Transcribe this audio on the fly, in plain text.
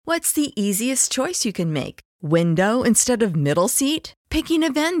What's the easiest choice you can make? Window instead of middle seat? Picking a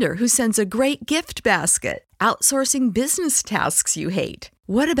vendor who sends a great gift basket? Outsourcing business tasks you hate?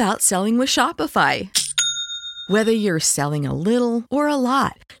 What about selling with Shopify? Whether you're selling a little or a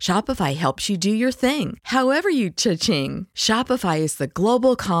lot, Shopify helps you do your thing, however you cha-ching. Shopify is the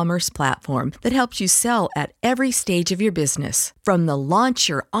global commerce platform that helps you sell at every stage of your business. From the launch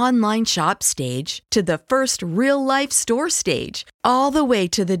your online shop stage to the first real-life store stage, all the way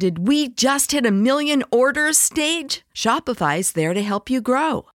to the did we just hit a million orders stage. Shopify's there to help you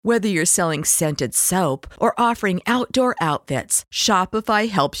grow. Whether you're selling scented soap or offering outdoor outfits, Shopify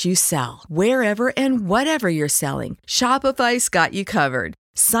helps you sell. Wherever and whatever you're selling, Shopify's got you covered.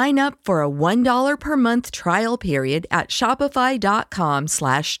 Sign up for a $1 per month trial period at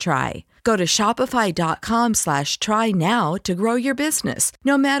shopify.com/try. Go to shopify.com/try now to grow your business,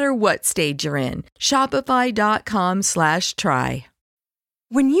 no matter what stage you're in. Shopify.com/try.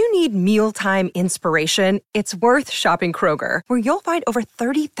 When you need mealtime inspiration, it's worth shopping Kroger, where you'll find over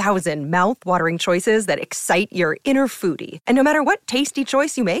 30,000 mouth-watering choices that excite your inner foodie. And no matter what tasty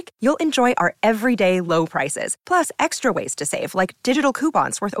choice you make, you'll enjoy our everyday low prices, plus extra ways to save, like digital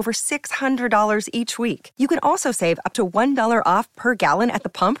coupons worth over $600 each week. You can also save up to $1 off per gallon at the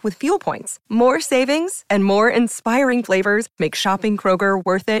pump with fuel points. More savings and more inspiring flavors make shopping Kroger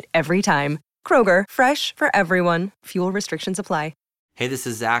worth it every time. Kroger, fresh for everyone. Fuel restrictions apply. Hey, this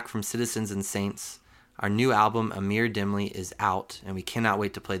is Zach from Citizens and Saints. Our new album, Amir Dimly, is out, and we cannot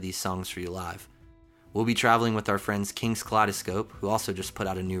wait to play these songs for you live. We'll be traveling with our friends King's Kaleidoscope, who also just put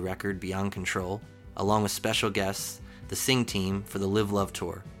out a new record, Beyond Control, along with special guests, the Sing Team, for the Live Love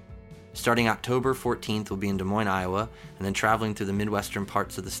Tour. Starting October 14th, we'll be in Des Moines, Iowa, and then traveling through the Midwestern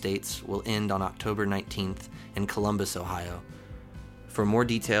parts of the states. We'll end on October 19th in Columbus, Ohio. For more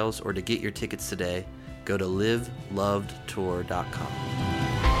details or to get your tickets today, go to livelovedtour.com.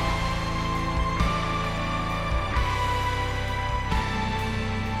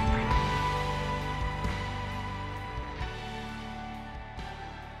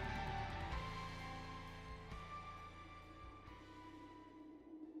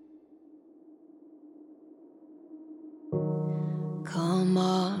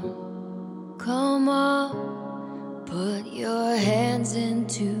 Come on, put your hands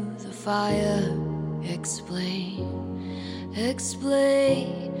into the fire.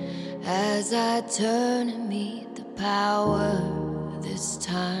 Explain, as I turn and meet the power. This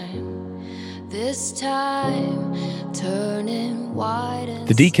time, turning wide.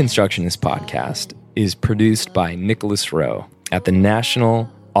 The Deconstructionist podcast is produced by Nicholas Rowe at the National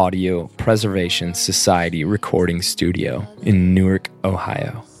Audio Preservation Society Recording Studio in Newark,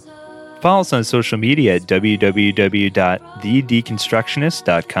 Ohio. Follow us on social media at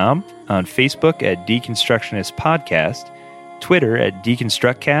www.thedeconstructionist.com, on Facebook at Deconstructionist Podcast, Twitter at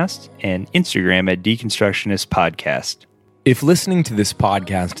DeconstructCast, and Instagram at Deconstructionist Podcast. If listening to this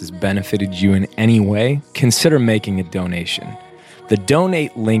podcast has benefited you in any way, consider making a donation. The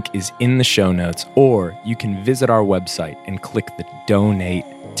donate link is in the show notes, or you can visit our website and click the donate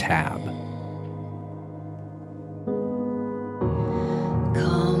tab.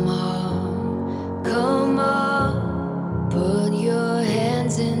 Come on, put your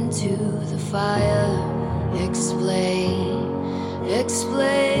hands into the fire.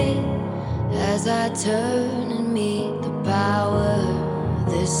 Explain, as I turn and meet the power.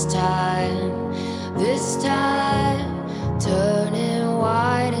 This time, turning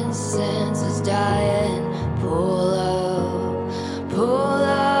white and senses dying. Pull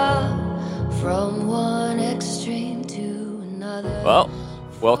up from one extreme to another. Well,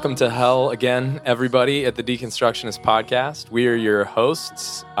 welcome to hell again, everybody, at the Deconstructionist Podcast. We are your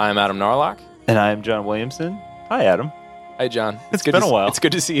hosts. I'm Adam Narlock. And I'm John Williamson. Hi, Adam. Hi, John. It's been a while. It's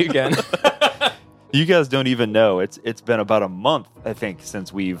good to see you again. You guys don't even know. It's been about a month, I think,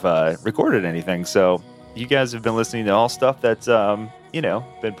 since we've recorded anything. So you guys have been listening to all stuff that's, been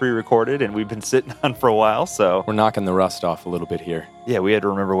pre-recorded and we've been sitting on for a while. So we're knocking the rust off a little bit here. Yeah, we had to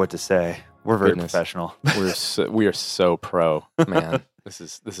remember what to say. We're very professional. We are so pro, man. This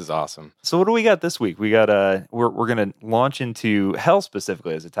is awesome. So what do we got this week? We got we're gonna launch into hell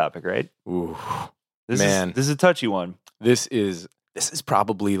specifically as a topic, right? Ooh, this man, is a touchy one. This is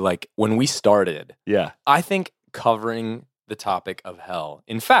probably like when we started. Yeah, I think covering the topic of hell.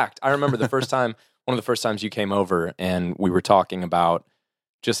 In fact, I remember the first time, one of the first times you came over and we were talking about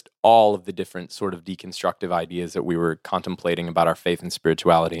just all of the different sort of deconstructive ideas that we were contemplating about our faith and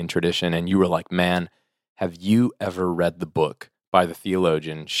spirituality and tradition. And you were like, man, have you ever read the book by the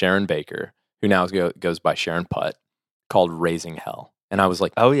theologian Sharon Baker, who now goes by Sharon Putt, called Raising Hell? And I was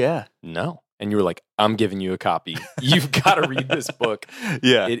like, oh yeah, no. and you were like, I'm giving you a copy. You've got to read this book.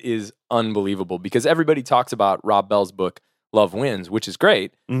 Yeah. It is unbelievable because everybody talks about Rob Bell's book, Love Wins, which is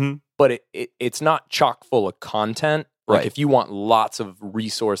great, but it's not chock full of content. Like Right. if you want lots of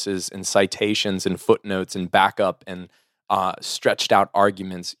resources and citations and footnotes and backup and stretched out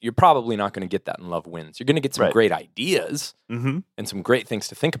arguments, you're probably not going to get that in Love Wins. You're going to get some Right. great ideas and some great things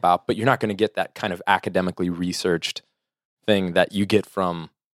to think about, but you're not going to get that kind of academically researched thing that you get from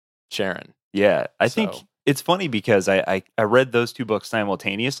Sharon. Yeah. I think So- it's funny because I read those two books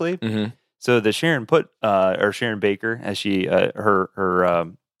simultaneously. Mhm. So the Sharon Putt, or Sharon Baker, as she, her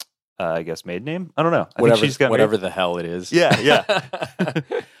I guess maiden name? I don't know. I think she's got Whatever the hell it is. Yeah.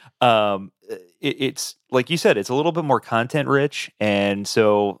 It's like you said, it's a little bit more content rich, and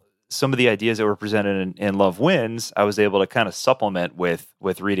so some of the ideas that were presented in Love Wins, I was able to kind of supplement with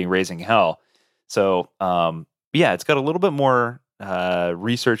reading Raising Hell. So yeah, it's got a little bit more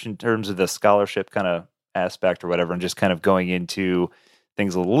research in terms of the scholarship kind of aspect or whatever, and just kind of going into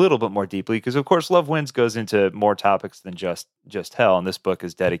things a little bit more deeply, because of course Love Wins goes into more topics than just hell, and this book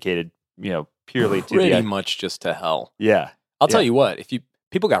is dedicated, purely to Pretty much just to hell. Yeah. I'll tell you what,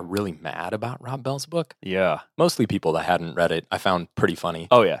 people got really mad about Rob Bell's book, Yeah. mostly people that hadn't read it, I found pretty funny.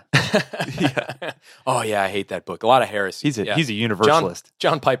 Oh yeah. Oh yeah, I hate that book. A lot of heresy. He's a universalist.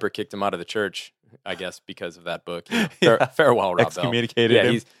 John Piper kicked him out of the church, I guess, because of that book. Farewell, Rob Bell. Excommunicated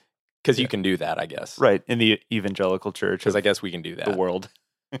him. Because you can do that, I guess. Right, in the evangelical church. Because I guess we can do that. The world.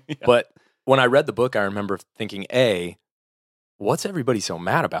 But when I read the book, I remember thinking, what's everybody so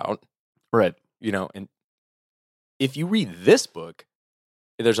mad about? Right. And if you read this book,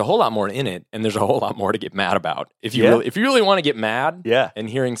 there's a whole lot more in it, and there's a whole lot more to get mad about. If you really want to get mad, and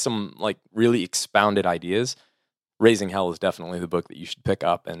hearing some like really expounded ideas, Raising Hell is definitely the book that you should pick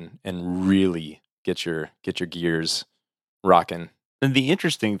up and really get your gears rocking. And the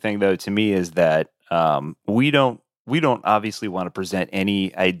interesting thing, though, to me is that we don't obviously want to present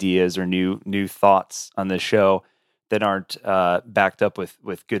any ideas or new thoughts on this show that aren't backed up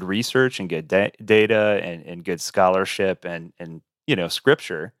with good research and good data and good scholarship and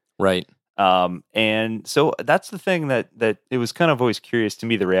scripture. Right. And so that's the thing that it was kind of always curious to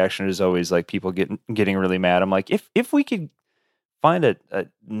me. The reaction is always like people getting really mad. I'm like, if we could find a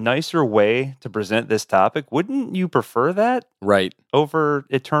nicer way to present this topic, wouldn't you prefer that? Right. Over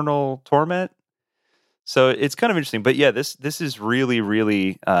eternal torment? So it's kind of interesting. But yeah, this is really,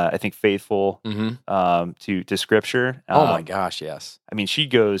 really, I think, faithful to Scripture. Oh my gosh, yes. I mean, she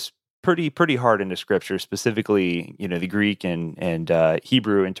goes pretty hard into Scripture, specifically, the Greek and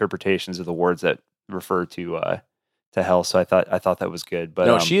Hebrew interpretations of the words that refer to hell. So I thought that was good. But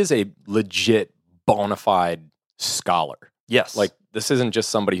no, she is a legit bona fide scholar. Yes. Like, this isn't just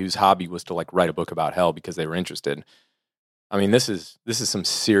somebody whose hobby was to like write a book about hell because they were interested. I mean, this is some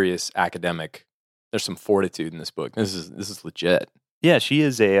serious academic. There's some fortitude in this book. This is legit. Yeah, she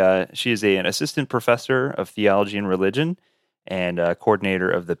is an assistant professor of theology and religion and coordinator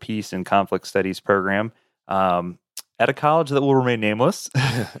of the Peace and Conflict Studies program at a college that will remain nameless.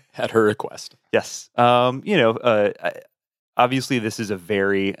 At her request. Yes. Obviously, this is a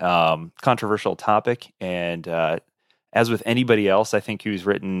very controversial topic, and as with anybody else, I think who's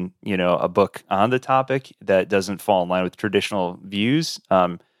written a book on the topic that doesn't fall in line with traditional views.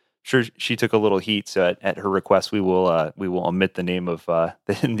 Sure, she took a little heat. So at her request, we will omit the name of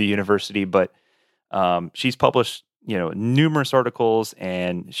the university, but she's published numerous articles,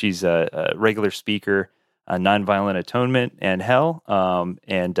 and she's a regular speaker on nonviolent atonement and hell.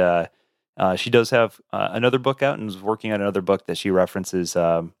 And she does have another book out and is working on another book that she references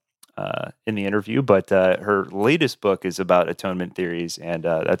in the interview. But her latest book is about atonement theories, and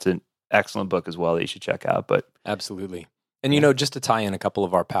that's an excellent book as well that you should check out. But absolutely. And, just to tie in a couple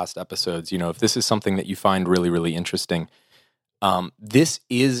of our past episodes, if this is something that you find really, really interesting, this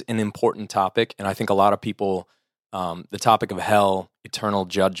is an important topic. And I think a lot of people, the topic of hell, eternal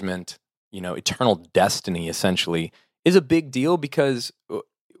judgment, eternal destiny, essentially, is a big deal because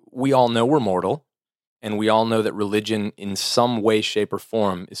we all know we're mortal. And we all know that religion in some way, shape, or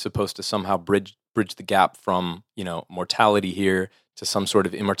form is supposed to somehow bridge the gap from, mortality here to some sort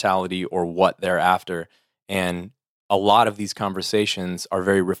of immortality or what thereafter. And a lot of these conversations are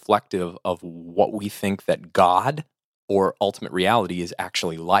very reflective of what we think that God or ultimate reality is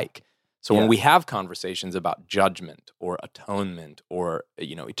actually like. So when we have conversations about judgment or atonement or,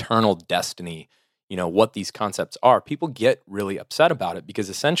 eternal destiny, what these concepts are, people get really upset about it because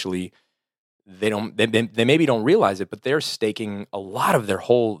essentially they maybe don't realize it, but they're staking a lot of their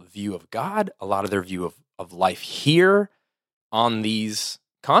whole view of God, a lot of their view of life here on these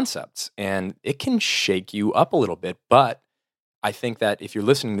concepts, and it can shake you up a little bit. But I think that if you're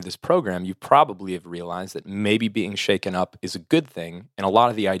listening to this program, you probably have realized that maybe being shaken up is a good thing. And a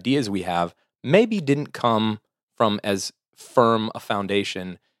lot of the ideas we have maybe didn't come from as firm a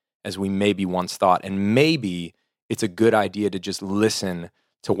foundation as we maybe once thought. And maybe it's a good idea to just listen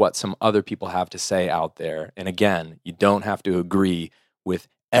to what some other people have to say out there. And again, you don't have to agree with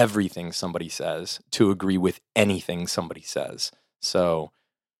everything somebody says to agree with anything somebody says. So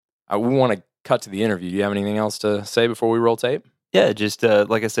we want to cut to the interview. Do you have anything else to say before we roll tape? Yeah, just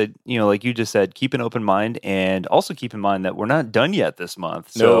like I said, like you just said, keep an open mind, and also keep in mind that we're not done yet this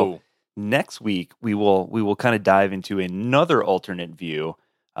month. So No. next week we will kind of dive into another alternate view.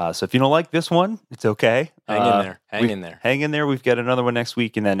 So if you don't like this one, it's okay. Hang in there. Hang in there. We've got another one next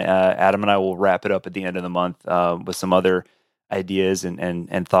week, and then Adam and I will wrap it up at the end of the month with some other ideas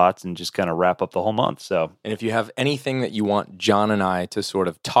and thoughts, and just kind of wrap up the whole month. So, and if you have anything that you want John and I to sort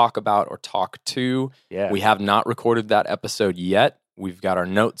of talk about or talk to, we have not recorded that episode yet. We've got our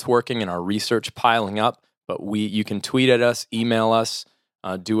notes working and our research piling up, but you can tweet at us, email us,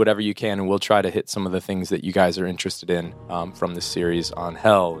 do whatever you can, and we'll try to hit some of the things that you guys are interested in from this series on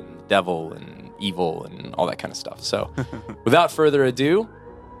hell and the devil and evil and all that kind of stuff. So without further ado,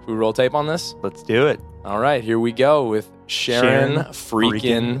 should we roll tape on this? Let's do it. All right, here we go with Sharon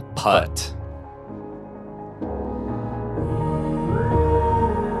freaking Putt.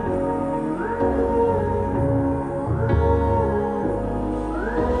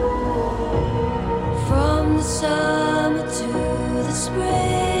 From the summer to the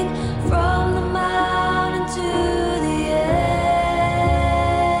spring, from the mountain to the end,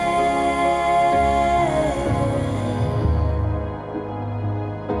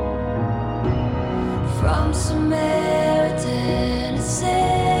 from Samaritan to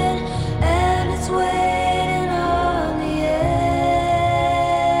sin, and it's waiting on the end.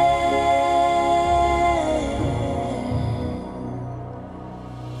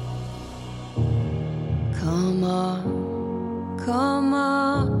 Come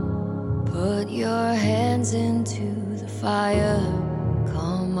on, put your hands into the fire.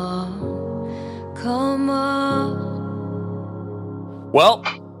 Come on. Well,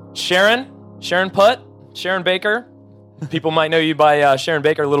 Sharon Putt, Sharon Baker. People might know you by Sharon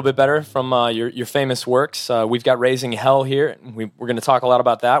Baker a little bit better from your famous works. We've got Raising Hell here. We're going to talk a lot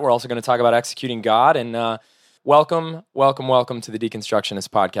about that. We're also going to talk about Executing God. And welcome to the Deconstructionist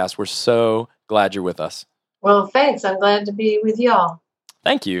Podcast. We're so glad you're with us. Well, thanks. I'm glad to be with y'all.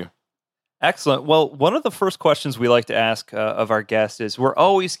 Thank you. Excellent. Well, one of the first questions we like to ask of our guests is, we're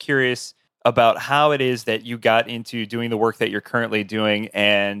always curious about how it is that you got into doing the work that you're currently doing,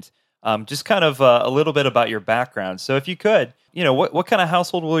 and just kind of a little bit about your background. So if you could, what kind of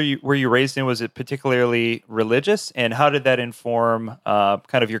household were you raised in? Was it particularly religious? And how did that inform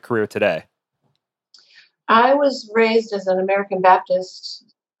kind of your career today? I was raised as an American Baptist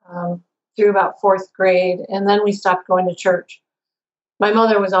through about fourth grade, and then we stopped going to church. My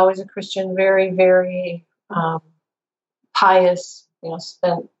mother was always a Christian, very, very pious,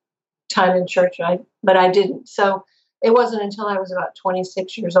 spent time in church, but I didn't. So it wasn't until I was about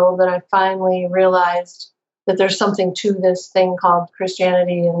 26 years old that I finally realized that there's something to this thing called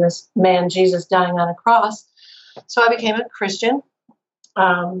Christianity and this man, Jesus, dying on a cross. So I became a Christian.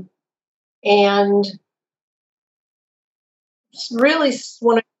 And really,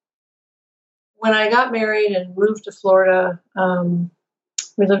 when I got married and moved to Florida,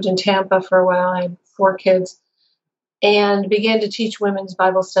 we lived in Tampa for a while. I had 4 kids and began to teach women's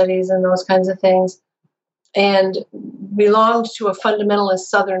Bible studies and those kinds of things, and belonged to a fundamentalist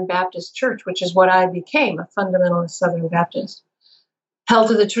Southern Baptist church, which is what I became, a fundamentalist Southern Baptist. Held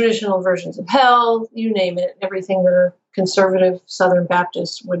to the traditional versions of hell, you name it, everything that a conservative Southern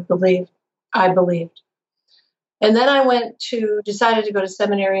Baptist would believe, I believed. And then I decided to go to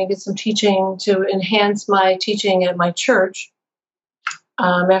seminary and get some teaching to enhance my teaching at my church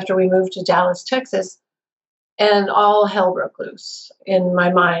after we moved to Dallas, Texas. And all hell broke loose in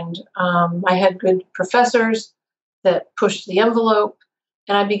my mind. I had good professors that pushed the envelope,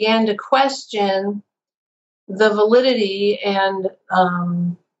 and I began to question the validity and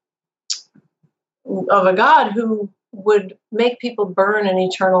of a God who would make people burn in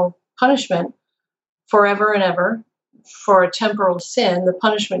eternal punishment forever and ever for a temporal sin. The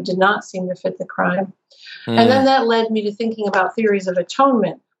punishment did not seem to fit the crime. And then that led me to thinking about theories of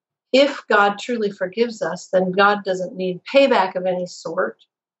atonement. If God truly forgives us, then God doesn't need payback of any sort.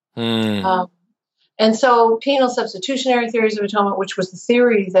 And so penal substitutionary theories of atonement, which was the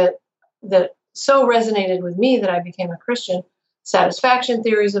theory that so resonated with me that I became a Christian, satisfaction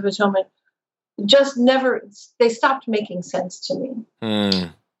theories of atonement, just never, they stopped making sense to me.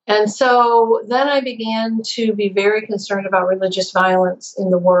 And so then I began to be very concerned about religious violence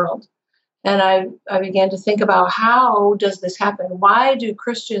in the world. And I began to think about, how does this happen? Why do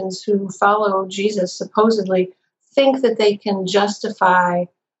Christians who follow Jesus supposedly think that they can justify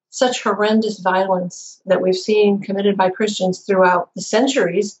such horrendous violence that we've seen committed by Christians throughout the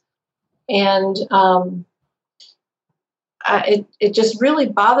centuries? And it just really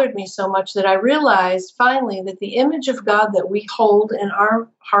bothered me so much that I realized finally that the image of God that we hold in our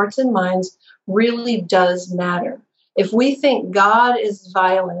hearts and minds really does matter. If we think God is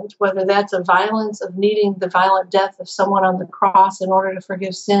violent, whether that's a violence of needing the violent death of someone on the cross in order to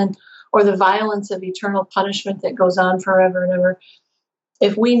forgive sin, or the violence of eternal punishment that goes on forever and ever,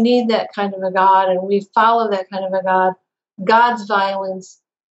 if we need that kind of a God and we follow that kind of a God, God's violence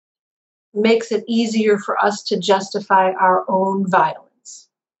makes it easier for us to justify our own violence.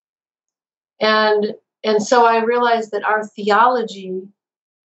 And so I realized that our theology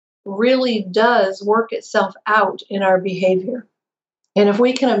really does work itself out in our behavior. And if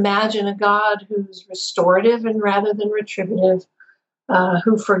we can imagine a God who's restorative and rather than retributive,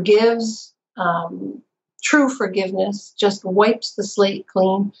 who forgives, true forgiveness, just wipes the slate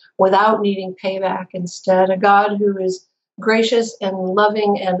clean without needing payback instead, a God who is gracious and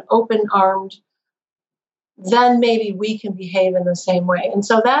loving and open-armed, then maybe we can behave in the same way. And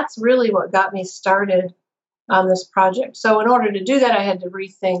so that's really what got me started on this project. So in order to do that, I had to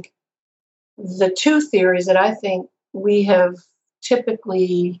rethink the two theories that I think we have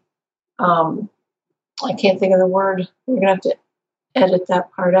typically, I can't think of the word, we're going to have to edit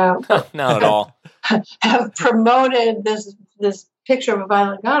that part out. Not at all. Have promoted this picture of a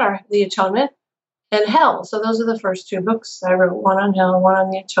violent God, or the atonement, and hell. So those are the first two books I wrote, one on hell and one on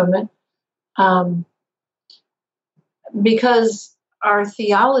the atonement. Because our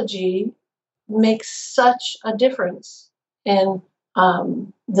theology makes such a difference in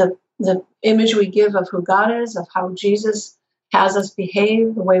the image we give of who God is, of how Jesus has us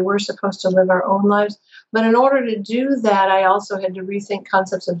behave, the way we're supposed to live our own lives. But in order to do that, I also had to rethink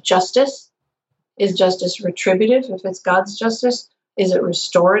concepts of justice. Is justice retributive? If it's God's justice, is it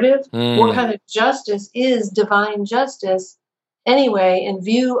restorative? What kind of justice is divine justice anyway, in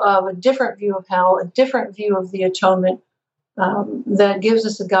view of a different view of hell, a different view of the atonement, that gives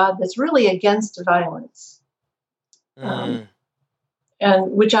us a God that's really against violence? And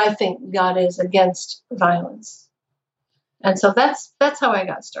which I think God is against violence. And so that's how I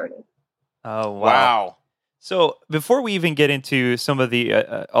got started. Oh, Wow. So before we even get into some of the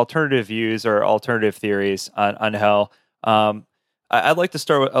alternative views or alternative theories on hell, I'd like to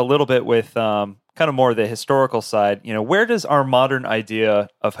start a little bit with kind of more of the historical side. You know, where does our modern idea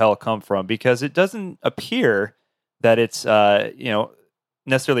of hell come from? Because it doesn't appear that it's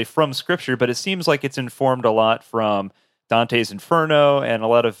necessarily from Scripture, but it seems like it's informed a lot from Dante's Inferno and a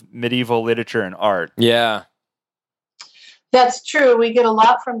lot of medieval literature and art. Yeah. That's true. We get a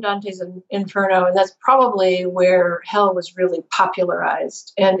lot from Dante's Inferno, and that's probably where hell was really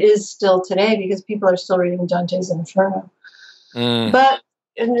popularized and is still today, because people are still reading Dante's Inferno. But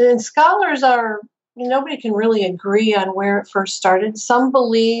and scholars nobody can really agree on where it first started. Some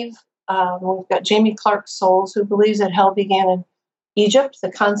believe, we've got Jamie Clark Souls, who believes that hell began in Egypt,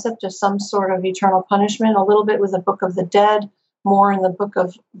 the concept of some sort of eternal punishment, a little bit with the Book of the Dead, more in the Book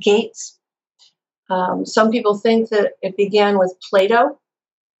of Gates. Some people think that it began with Plato,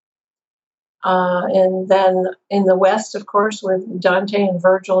 and then in the West, of course, with Dante and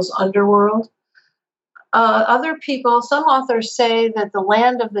Virgil's underworld. Other people, some authors say that the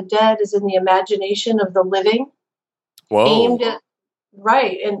land of the dead is in the imagination of the living. Whoa.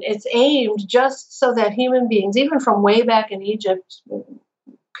 Right, and it's aimed just so that human beings, even from way back in Egypt,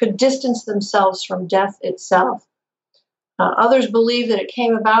 could distance themselves from death itself. Others believe that it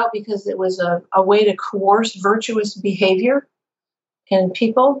came about because it was a way to coerce virtuous behavior in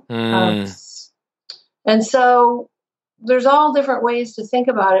people. And so there's all different ways to think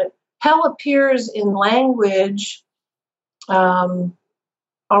about it. Hell appears in language around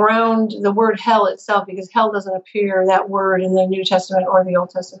the word hell itself, because hell doesn't appear, that word, in the New Testament or the Old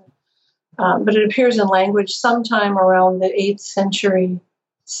Testament. But it appears in language sometime around the 8th century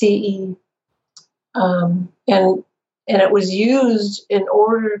CE. And it was used in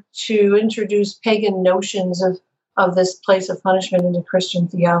order to introduce pagan notions of this place of punishment into Christian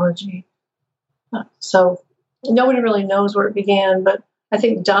theology. So nobody really knows where it began, but I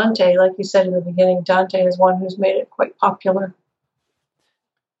think Dante, like you said in the beginning, Dante is one who's made it quite popular.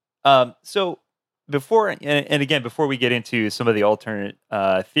 So before we get into some of the alternate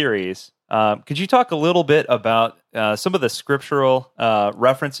theories, could you talk a little bit about some of the scriptural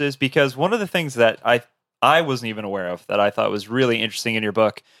references? Because one of the things that I wasn't even aware of that I thought was really interesting in your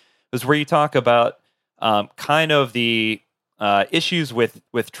book was where you talk about kind of the issues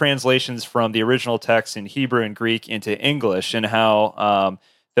with translations from the original text in Hebrew and Greek into English, and how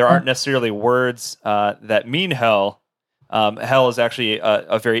there aren't necessarily words that mean hell. Hell is actually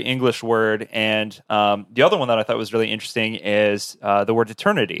a very English word, and the other one that I thought was really interesting is the word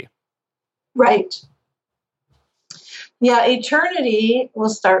eternity. Right. Yeah, eternity. We'll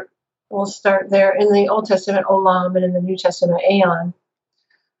start there in the Old Testament, olam, and in the New Testament, aeon.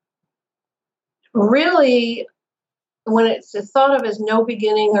 Really, when it's thought of as no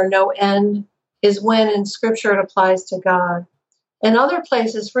beginning or no end, is when in Scripture it applies to God. In other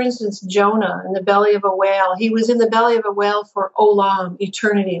places, for instance, Jonah in the belly of a whale, he was in the belly of a whale for olam,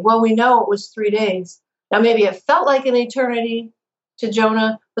 eternity. Well, we know it was 3 days. Now, maybe it felt like an eternity to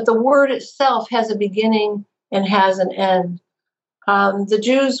Jonah, but the word itself has a beginning and has an end. The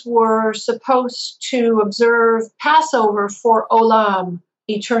Jews were supposed to observe Passover for olam,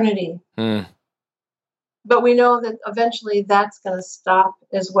 eternity. But we know that eventually that's going to stop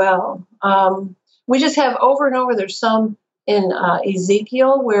as well. We just have over and over, there's some in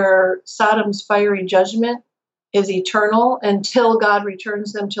Ezekiel where Sodom's fiery judgment is eternal until God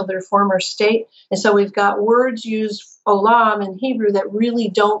returns them to their former state. And so we've got words used, olam in Hebrew, that really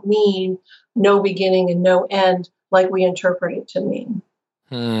don't mean no beginning and no end like we interpret it to mean.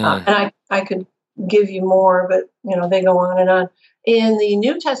 And I could give you more, but they go on and on. In the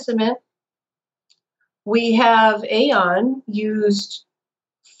New Testament, we have aeon used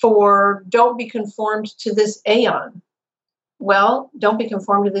for don't be conformed to this aeon. Well, don't be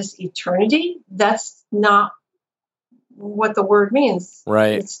conformed to this eternity. That's not what the word means.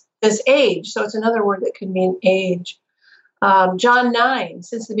 Right. It's this age. So it's another word that could mean age. John 9,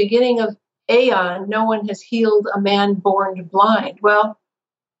 since the beginning of aeon, no one has healed a man born blind. Well,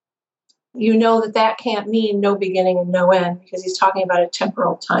 you know that can't mean no beginning and no end, because he's talking about a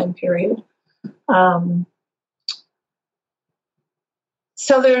temporal time period.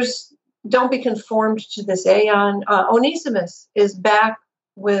 So there's don't be conformed to this aeon. Onesimus is back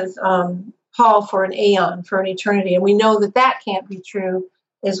with Paul for an aeon, for an eternity. And we know that can't be true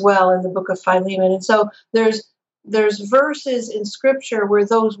as well in the book of Philemon. And so there's verses in Scripture where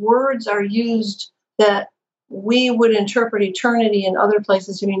those words are used that we would interpret eternity in other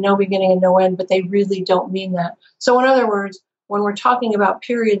places to mean no beginning and no end, but they really don't mean that. So in other words, when we're talking about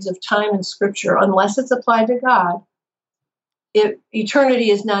periods of time in Scripture, unless it's applied to God, eternity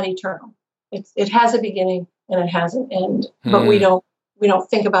is not eternal. It has a beginning and it has an end, but we don't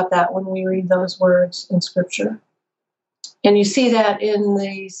think about that when we read those words in Scripture. And you see that in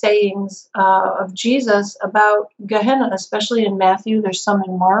the sayings of Jesus about Gehenna, especially in Matthew. There's some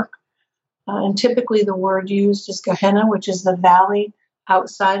in Mark. And typically the word used is Gehenna, which is the valley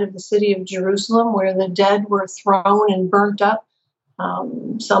outside of the city of Jerusalem where the dead were thrown and burnt up.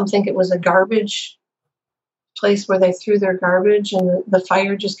 Some think it was a garbage place where they threw their garbage, and the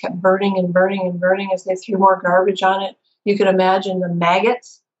fire just kept burning and burning and burning as they threw more garbage on it. You could imagine the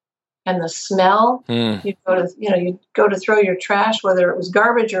maggots and the smell. You'd go to throw your trash, whether it was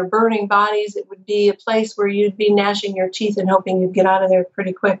garbage or burning bodies. It would be a place where you'd be gnashing your teeth and hoping you'd get out of there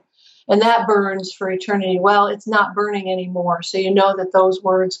pretty quick. And that burns for eternity. Well, it's not burning anymore. So you know that those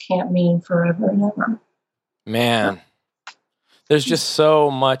words can't mean forever and ever. Man, there's just so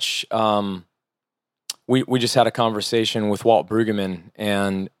much. We just had a conversation with Walt Brueggemann,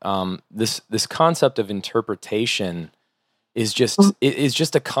 and this concept of interpretation is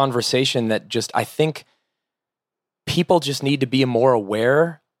just a conversation that just, I think people just need to be more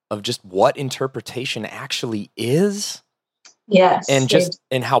aware of just what interpretation actually is. Yes.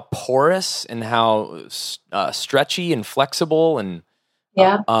 And how porous and how stretchy and flexible and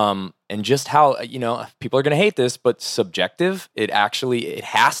just how, people are going to hate this, but subjective. It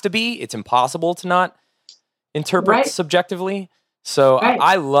has to be. It's impossible to not interpret subjectively. So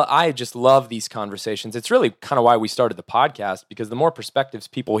I just love these conversations. It's really kind of why we started the podcast, because the more perspectives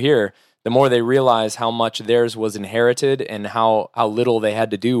people hear, the more they realize how much theirs was inherited and how little they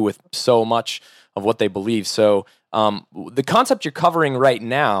had to do with so much of what they believe. So the concept you're covering right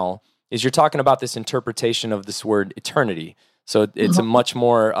now is you're talking about this interpretation of this word eternity. So it's a much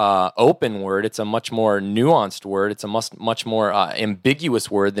more open word. It's a much more nuanced word. It's a much more ambiguous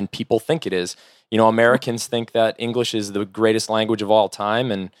word than people think it is. Americans think that English is the greatest language of all time.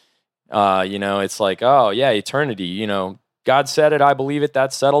 And, it's like, oh, yeah, eternity. God said it, I believe it,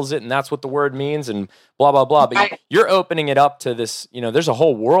 that settles it, and that's what the word means, and blah, blah, blah. But you're opening it up to this, there's a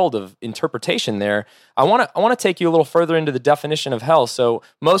whole world of interpretation there. I want to take you a little further into the definition of hell. So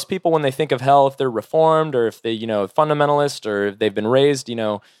most people, when they think of hell, if they're Reformed or if they, fundamentalist, or if they've been raised,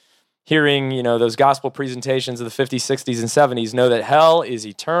 hearing, those gospel presentations of the 50s, 60s, and 70s know that hell is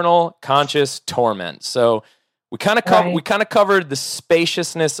eternal, conscious torment. So we kind of covered the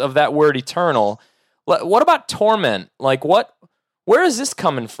spaciousness of that word eternal. What about torment? Like where is this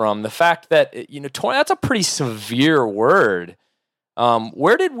coming from? The fact that that's a pretty severe word.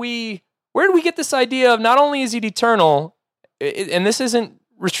 Where did we get this idea of not only is it eternal, and this isn't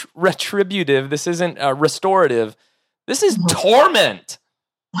retributive, this isn't restorative, this is torment.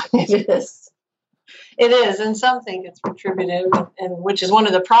 It is. It is, and some think it's retributive, and which is one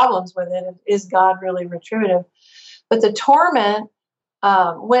of the problems with it. Is God really retributive? But the torment,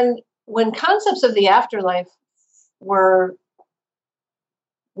 when concepts of the afterlife were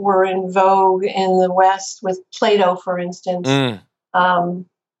in vogue in the West, with Plato, for instance, and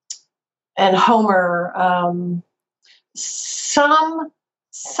Homer, some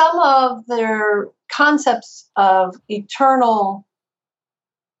of their concepts of eternal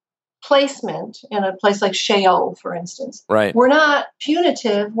placement in a place like Sheol, for instance, were not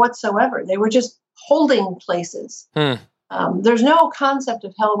punitive whatsoever. They were just holding places. There's no concept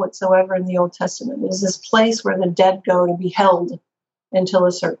of hell whatsoever in the Old Testament. There's this place where the dead go to be held until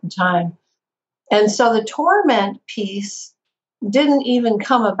a certain time. And so the torment piece didn't even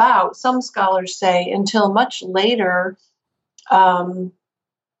come about, some scholars say, until much later,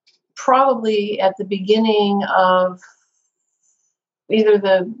 probably at the beginning of either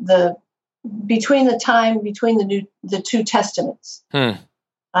between the two testaments. The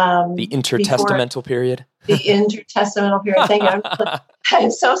intertestamental period. The intertestamental period. Thank you.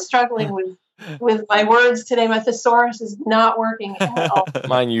 I'm so struggling with my words today. My thesaurus is not working at all.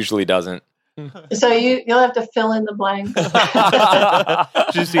 Mine usually doesn't. So you'll have to fill in the blank.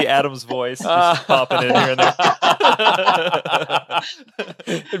 Just see Adam's voice just popping in here and there.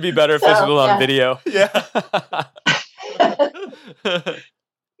 It'd be better if this was on video. Yeah.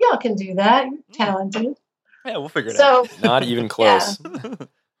 Y'all can do that. You're talented. Yeah, we'll figure it out. Not even close. Yeah.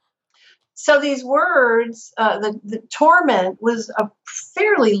 So these words, the torment was a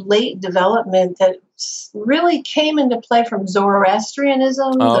fairly late development that really came into play from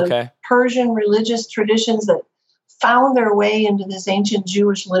Zoroastrianism, the Persian religious traditions that found their way into this ancient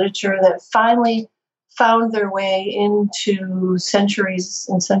Jewish literature that finally found their way into centuries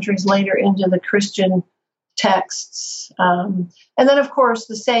and centuries later into the Christian texts. And then, of course,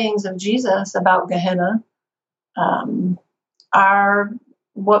 the sayings of Jesus about Gehenna are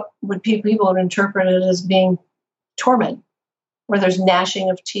what would people would interpret it as being torment, where there's gnashing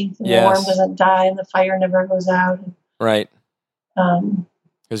of teeth and the worm doesn't die and the fire never goes out. Right.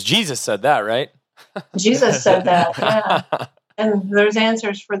 Because Jesus said that, right? Jesus said that, yeah. And there's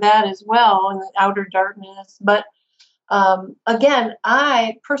answers for that as well in the outer darkness. But again,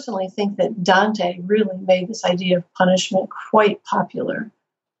 I personally think that Dante really made this idea of punishment quite popular.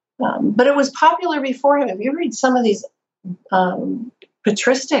 But it was popular before him. If you read some of these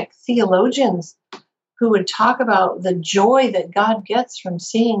patristic theologians who would talk about the joy that God gets from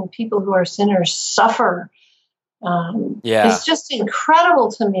seeing people who are sinners suffer. It's just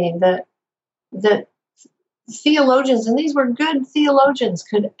incredible to me that theologians, and these were good theologians,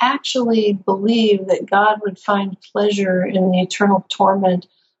 could actually believe that God would find pleasure in the eternal torment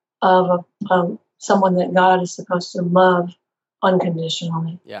of someone that God is supposed to love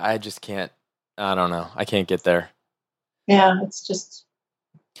unconditionally. Yeah, I just can't. I don't know. I can't get there. Yeah, it's just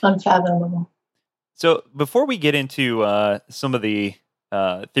unfathomable. So before we get into some of the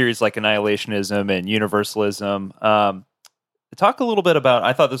theories like annihilationism and universalism, talk a little bit about,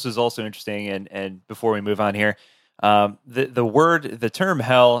 I thought this was also interesting, and before we move on here, the term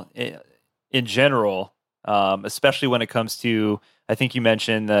hell in general, especially when it comes to, I think you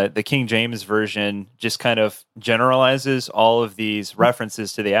mentioned the King James Version just kind of generalizes all of these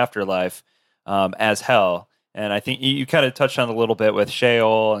references to the afterlife as hell. And I think you kind of touched on a little bit with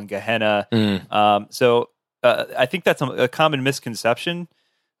Sheol and Gehenna. So I think that's a common misconception,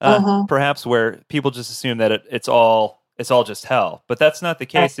 perhaps, where people just assume that it's all just hell. But that's not the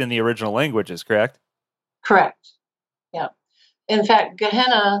case in the original languages, correct? Correct. Yeah. In fact,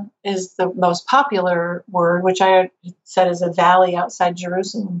 Gehenna is the most popular word, which I said is a valley outside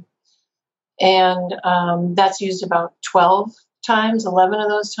Jerusalem. And that's used about 12 times. 11 of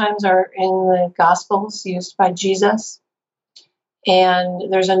those times are in the Gospels used by Jesus.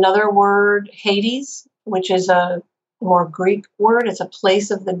 And there's another word, Hades, which is a more Greek word. It's a place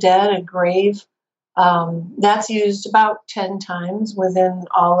of the dead, a grave. That's used about 10 times within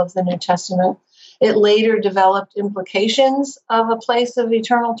all of the New Testament. It later developed implications of a place of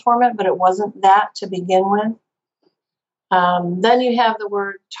eternal torment, but it wasn't that to begin with. Then you have the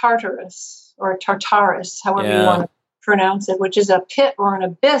word Tartarus, or Tartarus, however you want to pronounce it, which is a pit or an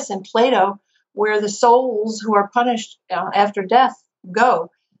abyss in Plato, where the souls who are punished after death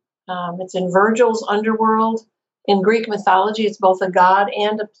go. It's in Virgil's underworld. In Greek mythology, it's both a god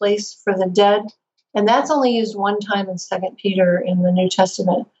and a place for the dead. And that's only used one time in 2 Peter in the New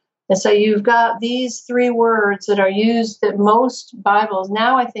Testament. And so you've got these three words that are used that most Bibles,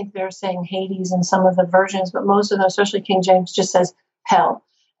 now I think they're saying Hades in some of the versions, but most of them, especially King James, just says hell.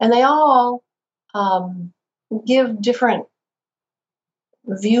 And they all give different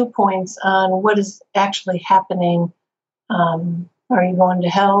viewpoints on what is actually happening. Are you going to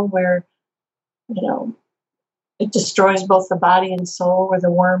hell where, it destroys both the body and soul, where the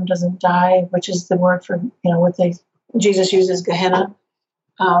worm doesn't die, which is the word for, Jesus uses Gehenna.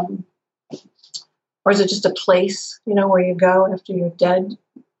 Or is it just a place, where you go after you're dead?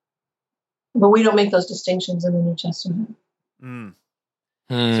 But we don't make those distinctions in the New Testament.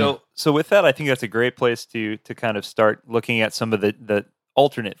 So with that, I think that's a great place to kind of start looking at some of the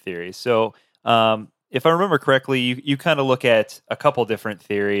alternate theories. So if I remember correctly, you kind of look at a couple different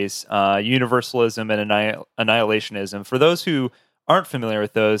theories, universalism and annihilationism. For those who aren't familiar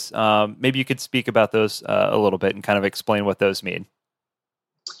with those, maybe you could speak about those a little bit and kind of explain what those mean.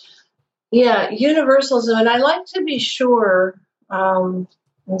 Yeah, universalism, and I like to be sure that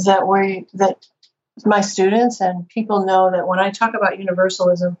my students and people know that when I talk about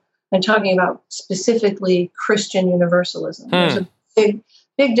universalism, I'm talking about specifically Christian universalism. There's a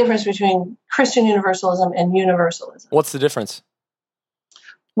big difference between Christian universalism and universalism. What's the difference?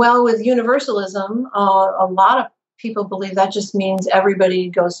 Well, with universalism, a lot of people believe that just means everybody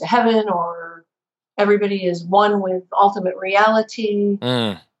goes to heaven or everybody is one with ultimate reality.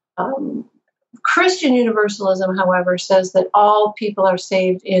 Christian universalism, however, says that all people are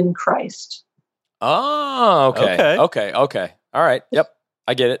saved in Christ. Oh, okay. All right. Yep.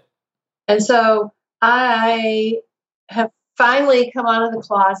 I get it. And so I have finally come out of the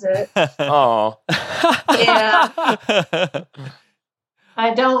closet. Oh. Yeah.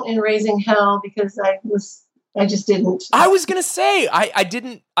 I don't in Raising Hell because I just didn't. I was going to say, I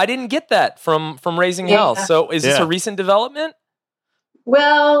didn't get that from Raising Hell. So is this a recent development?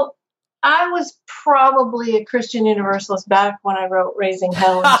 Well, I was probably a Christian universalist back when I wrote Raising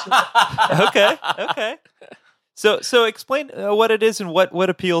Hell. Okay. So explain what it is and what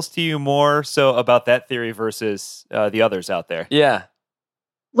appeals to you more so about that theory versus the others out there. Yeah.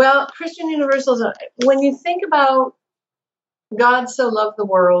 Well, Christian universalism, when you think about God so loved the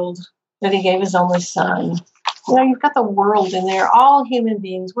world that he gave his only son, you've got the world in there, all human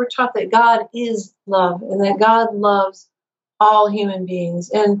beings. We're taught that God is love and that God loves all human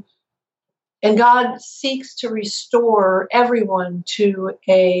beings. And God seeks to restore everyone to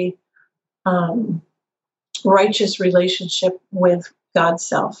a righteous relationship with God's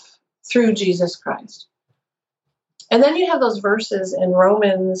self through Jesus Christ. And then you have those verses in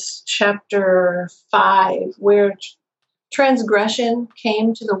Romans chapter 5 where transgression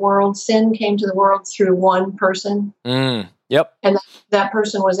came to the world, sin came to the world through one person. Yep. And that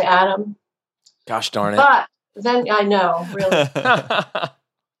person was Adam. Gosh darn it. But then, I know, really.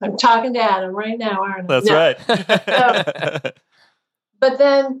 I'm talking to Adam right now, aren't I? That's right.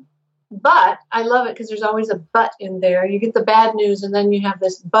 But I love it because there's always a but in there. You get the bad news and then you have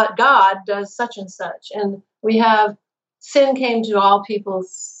this, but God does such and such. And we have sin came to all people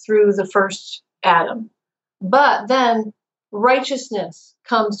through the first Adam. But then righteousness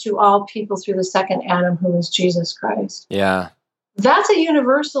comes to all people through the second Adam, who is Jesus Christ. Yeah. That's a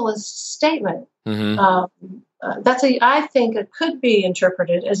universalist statement. Mm-hmm. I think it could be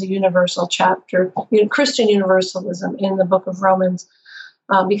interpreted as a universal chapter, Christian universalism in the book of Romans.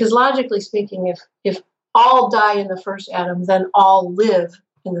 Because logically speaking, if all die in the first Adam, then all live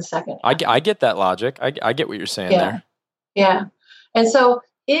in the second Adam. I get that logic. I get what you're saying there. Yeah. And so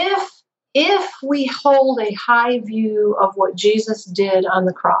if we hold a high view of what Jesus did on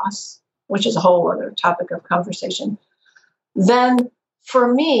the cross, which is a whole other topic of conversation, then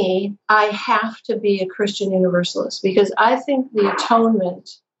for me, I have to be a Christian universalist because I think the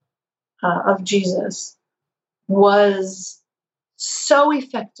atonement of Jesus was so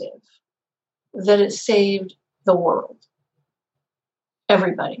effective that it saved the world.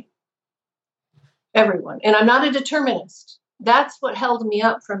 Everybody. Everyone. And I'm not a determinist. That's what held me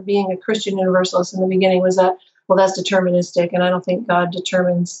up from being a Christian universalist in the beginning was that, well, that's deterministic, and I don't think God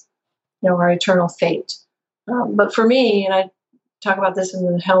determines, our eternal fate. But for me, and I talk about this in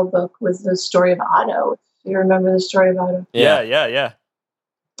the Hell book with the story of Otto. You remember the story of Otto? Yeah.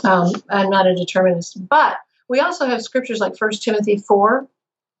 I'm not a determinist. But we also have scriptures like 1 Timothy 4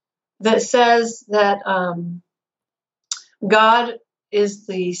 that says that God is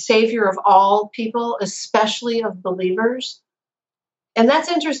the savior of all people, especially of believers. And that's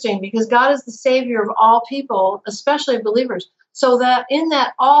interesting because God is the savior of all people, especially of believers. So that in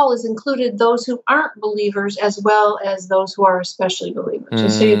that all is included those who aren't believers as well as those who are especially believers.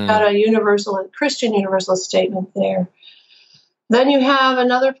 And so you've got a Christian universalist statement there. Then you have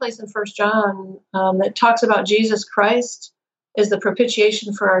another place in 1 John that talks about Jesus Christ is the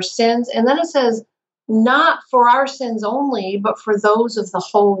propitiation for our sins. And then it says, not for our sins only, but for those of the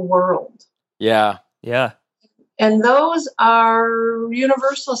whole world. Yeah. Yeah. And those are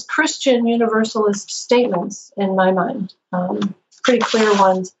universalist, Christian universalist statements in my mind. Pretty clear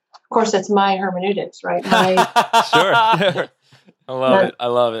ones. Of course, that's my hermeneutics, right? Sure. I love it. I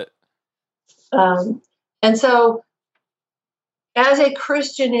love it. And so, as a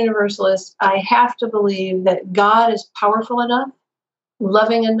Christian universalist, I have to believe that God is powerful enough,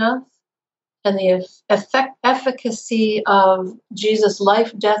 loving enough, and the efficacy of Jesus'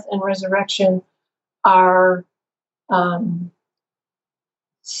 life, death, and resurrection are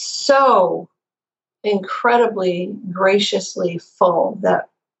so incredibly graciously full that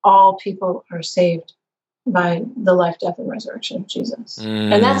all people are saved by the life, death, and resurrection of Jesus.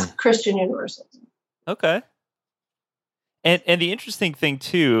 And that's Christian universalism. Okay. And the interesting thing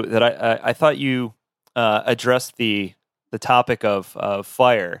too that I thought you addressed the topic of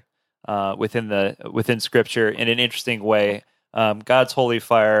fire within Scripture in an interesting way. God's holy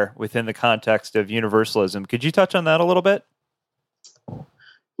fire within the context of universalism. Could you touch on that a little bit?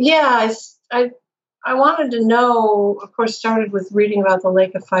 Yeah, I wanted to know. Of course, started with reading about the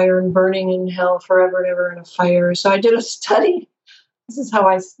lake of fire and burning in hell forever and ever in a fire. So I did a study. This is how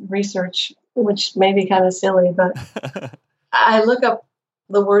I research, which may be kind of silly, but I look up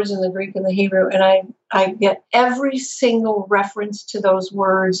the words in the Greek and the Hebrew, and I get every single reference to those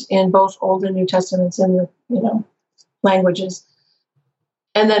words in both Old and New Testaments in the languages,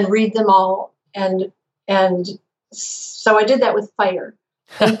 and then read them all. And so I did that with fire.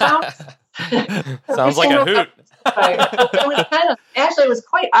 And found sounds like a hoot. Fire. It was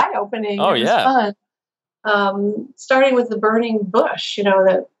quite eye opening. Oh, it was yeah. fun. Starting with the burning bush,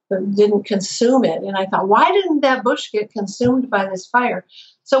 that didn't consume it. And I thought, why didn't that bush get consumed by this fire?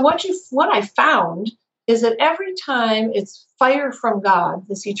 So what I found is that every time it's fire from God,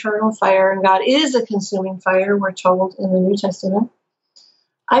 this eternal fire, and God is a consuming fire, we're told in the New Testament,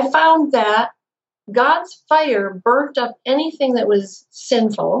 I found that God's fire burnt up anything that was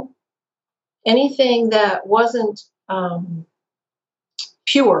sinful, anything that wasn't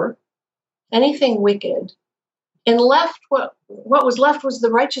pure, anything wicked, and left what was left was the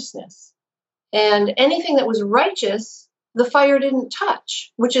righteousness. And anything that was righteous, the fire didn't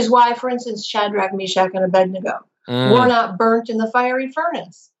touch, which is why, for instance, Shadrach, Meshach, and Abednego were not burnt in the fiery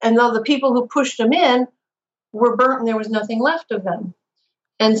furnace. And though the people who pushed them in were burnt and there was nothing left of them.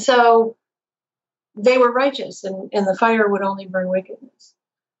 And so they were righteous, and the fire would only burn wickedness.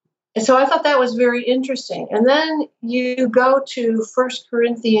 And so I thought that was very interesting. And then you go to 1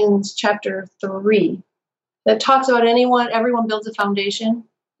 Corinthians chapter 3, that talks about everyone builds a foundation,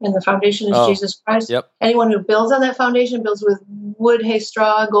 and the foundation is Jesus Christ. Yep. Anyone who builds on that foundation builds with wood, hay,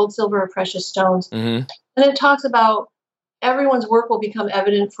 straw, gold, silver, or precious stones. Mm-hmm. And it talks about everyone's work will become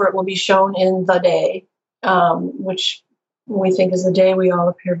evident, for it will be shown in the day, which we think is the day we all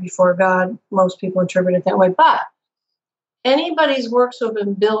appear before God. Most people interpret it that way. But anybody's works who have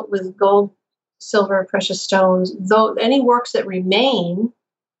been built with gold, silver, precious stones, though any works that remain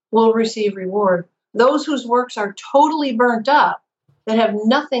will receive reward. Those whose works are totally burnt up, that have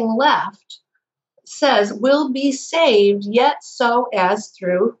nothing left, says, will be saved, yet so as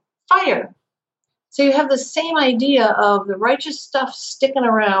through fire. So you have the same idea of the righteous stuff sticking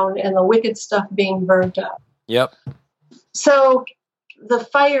around and the wicked stuff being burnt up. Yep. So the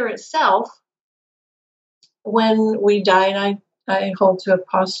fire itself, when we die, and I hold to a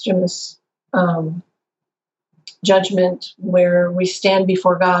posthumous judgment where we stand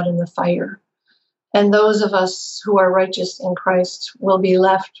before God in the fire. And those of us who are righteous in Christ will be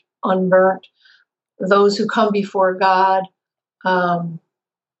left unburnt. Those who come before God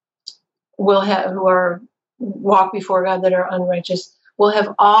walk before God that are unrighteous will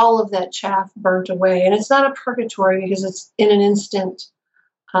have all of that chaff burnt away. And it's not a purgatory because it's in an instant.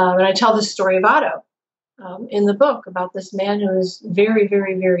 And I tell this story of Otto in the book about this man who is very,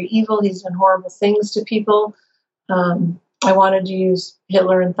 very, very evil. He's done horrible things to people. I wanted to use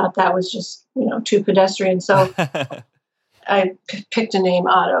Hitler and thought that was just, too pedestrian. So I picked a name,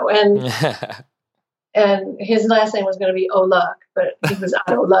 Otto. And his last name was going to be Luck, but he was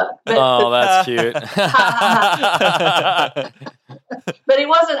Otto Luck. That's cute. But he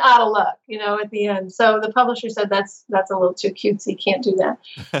wasn't out of luck, at the end. So the publisher said, that's a little too cutesy. Can't do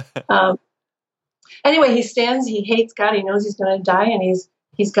that. Anyway, he hates God. He knows he's going to die. And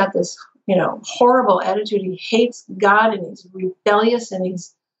he's got this, horrible attitude. He hates God, and he's rebellious, and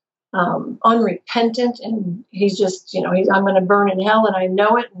he's unrepentant. And he's just, I'm going to burn in hell, and I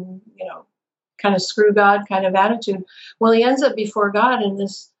know it. And, kind of screw God kind of attitude. Well, he ends up before God in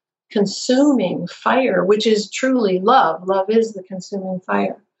this consuming fire, which is truly love. Love is the consuming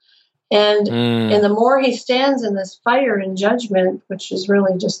fire. And the more he stands in this fire in judgment, which is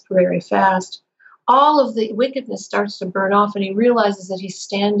really just very fast, all of the wickedness starts to burn off, and he realizes that he's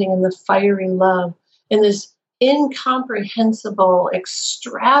standing in the fiery love, in this incomprehensible,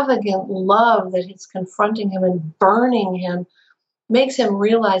 extravagant love that is confronting him and burning him, makes him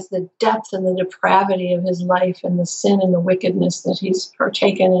realize the depth and the depravity of his life and the sin and the wickedness that he's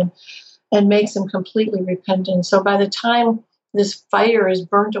partaken in, and makes him completely repentant. So by the time this fire has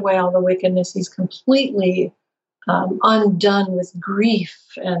burnt away all the wickedness, he's completely undone with grief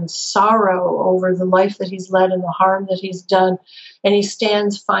and sorrow over the life that he's led and the harm that he's done. And he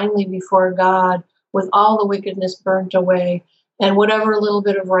stands finally before God with all the wickedness burnt away, and whatever little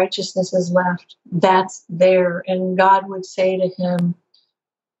bit of righteousness is left, that's there. And God would say to him,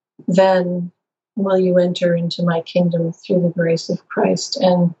 then will you enter into my kingdom through the grace of Christ?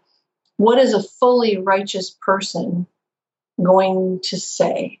 And what is a fully righteous person going to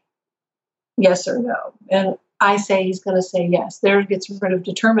say? Yes or no? And I say he's going to say yes. There gets rid of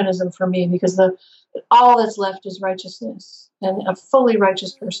determinism for me, because all that's left is righteousness. And a fully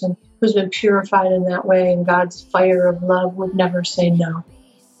righteous person who's been purified in that way in God's fire of love would never say no.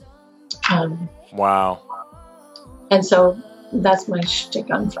 Wow. And so that's my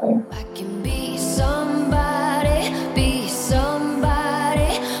shtick on fire. I can be somebody, be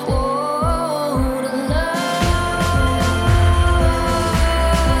somebody. Oh, to love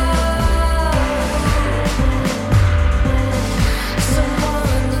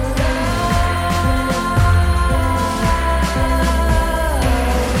someone to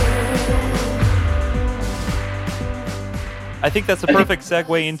I think that's a perfect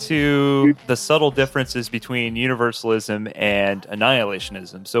segue into the subtle differences between universalism and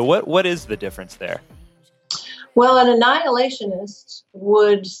annihilationism. So what is the difference there? Well, an annihilationist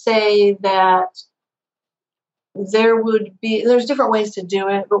would say that there's different ways to do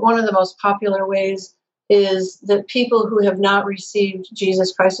it, but one of the most popular ways is that people who have not received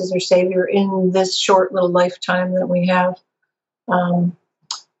Jesus Christ as their Savior in this short little lifetime that we have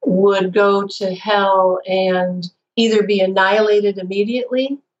would go to hell and either be annihilated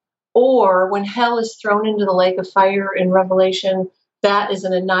immediately, or when hell is thrown into the lake of fire in Revelation, that is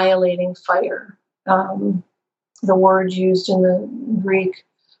an annihilating fire. The word used in the Greek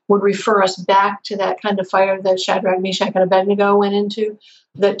would refer us back to that kind of fire that Shadrach, Meshach, and Abednego went into,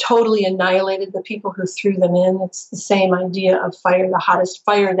 that totally annihilated the people who threw them in. It's the same idea of fire, the hottest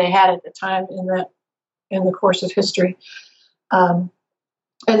fire they had at the time in the course of history.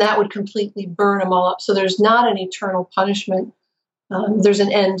 And that would completely burn them all up. So there's not an eternal punishment. There's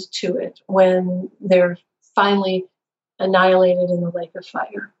an end to it when they're finally annihilated in the lake of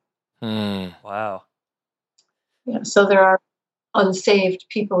fire. Wow. Yeah, so there are unsaved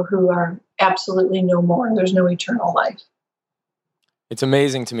people who are absolutely no more. There's no eternal life. It's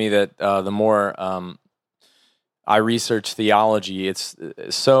amazing to me that the more I research theology, it's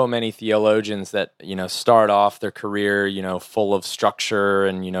so many theologians that, start off their career, full of structure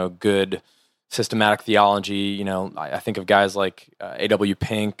and, good systematic theology. I think of guys like A.W.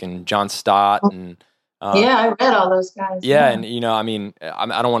 Pink and John Stott. And yeah, I read all those guys. Yeah. And,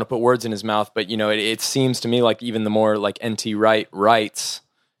 I don't want to put words in his mouth, but, it seems to me like even the more like N.T. Wright writes,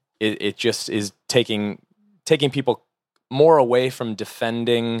 it just is taking people more away from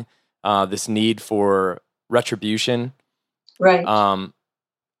defending this need for retribution, right?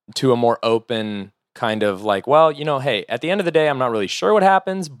 To a more open kind of like, well, hey, at the end of the day, I'm not really sure what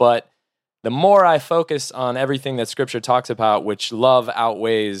happens, but the more I focus on everything that Scripture talks about, which love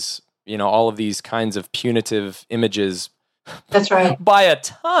outweighs, all of these kinds of punitive images. That's right. By a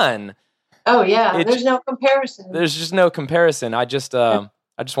ton. Oh yeah, there's no comparison. There's just no comparison. I just want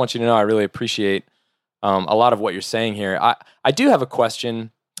you to know I really appreciate a lot of what you're saying here. I do have a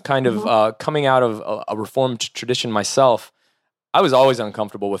question. Kind of coming out of a Reformed tradition myself, I was always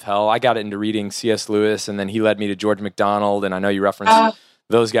uncomfortable with hell. I got into reading C.S. Lewis, and then he led me to George MacDonald, and I know you referenced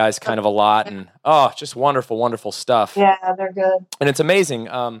those guys kind of a lot, and just wonderful, wonderful stuff. Yeah, they're good. And it's amazing.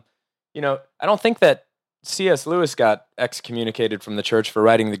 I don't think that C.S. Lewis got excommunicated from the church for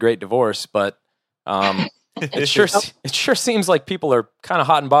writing The Great Divorce, but it sure seems like people are kind of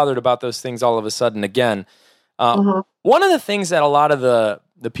hot and bothered about those things all of a sudden again. One of the things that a lot of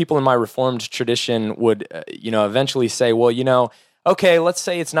the people in my Reformed tradition would, eventually say, well, okay, let's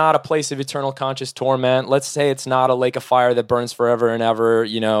say it's not a place of eternal conscious torment. Let's say it's not a lake of fire that burns forever and ever,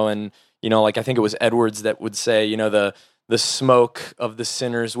 like I think it was Edwards that would say, the smoke of the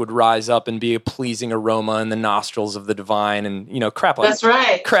sinners would rise up and be a pleasing aroma in the nostrils of the divine, and crap like That's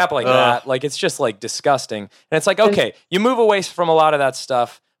right. crap like that. Like it's just like disgusting. And it's like, okay, you move away from a lot of that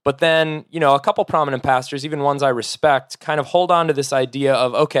stuff, but then a couple prominent pastors, even ones I respect, kind of hold on to this idea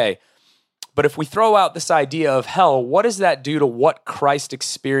of, okay, but if we throw out this idea of hell, what does that do to what Christ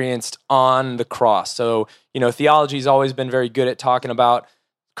experienced on the cross? So theology's always been very good at talking about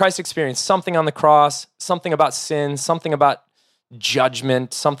Christ experienced something on the cross, something about sin, something about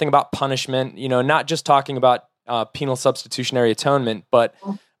judgment, something about punishment, not just talking about penal substitutionary atonement, but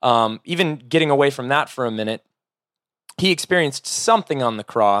even getting away from that for a minute, he experienced something on the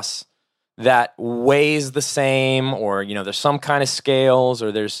cross that weighs the same, or, there's some kind of scales,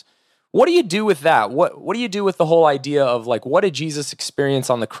 or there's, what do you do with that? What do you do with the whole idea of like, what did Jesus experience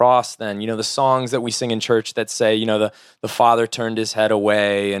on the cross then? The songs that we sing in church that say, the Father turned his head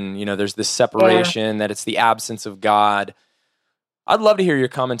away, and, there's this separation, that it's the absence of God. I'd love to hear your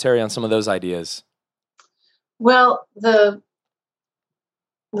commentary on some of those ideas. Well, the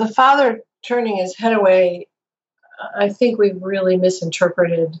Father turning his head away, I think we've really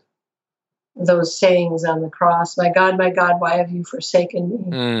misinterpreted those sayings on the cross. My God, why have you forsaken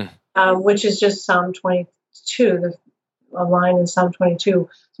me? Which is just Psalm 22, a line in Psalm 22,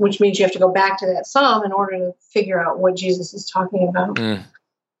 which means you have to go back to that psalm in order to figure out what Jesus is talking about.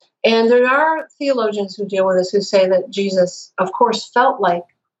 And there are theologians who deal with this who say that Jesus, of course, felt like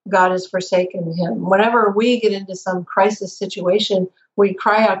God has forsaken him. Whenever we get into some crisis situation, we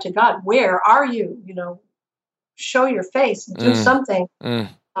cry out to God, where are you? Show your face, do something.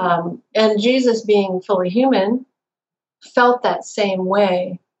 And Jesus, being fully human, felt that same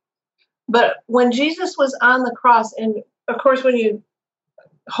way. But when Jesus was on the cross, and of course, when you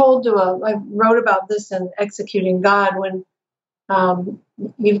hold to I wrote about this in Executing God, when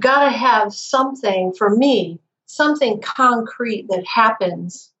you've got to have something, for me, something concrete that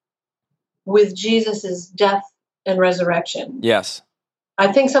happens with Jesus's death and resurrection. Yes.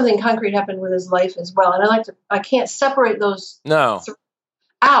 I think something concrete happened with his life as well. And I can't separate those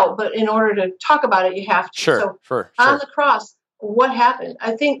out, but in order to talk about it, you have to. Sure. On the cross, what happened?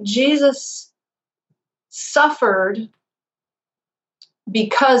 I think Jesus suffered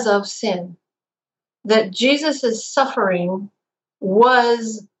because of sin. That Jesus' suffering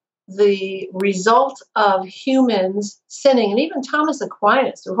was the result of humans sinning. And even Thomas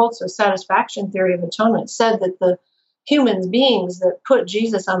Aquinas, who holds to a satisfaction theory of atonement, said that the human beings that put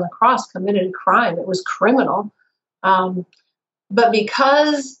Jesus on the cross committed a crime. It was criminal. But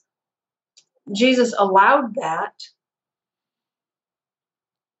because Jesus allowed that,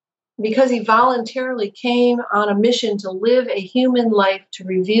 because he voluntarily came on a mission to live a human life to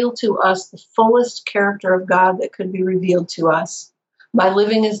reveal to us the fullest character of God that could be revealed to us by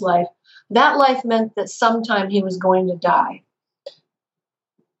living his life, that life meant that sometime he was going to die.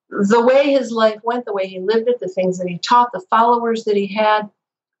 The way his life went, the way he lived it, the things that he taught, the followers that he had,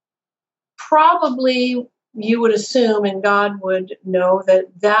 probably you would assume, and God would know,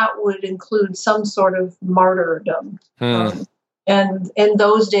 that would include some sort of martyrdom. And in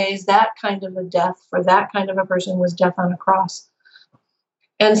those days, that kind of a death for that kind of a person was death on a cross.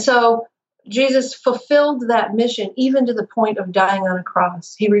 And so Jesus fulfilled that mission even to the point of dying on a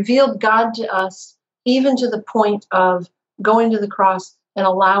cross. He revealed God to us even to the point of going to the cross and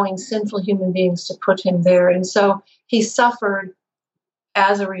allowing sinful human beings to put him there. And so he suffered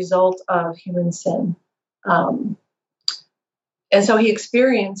as a result of human sin. And so he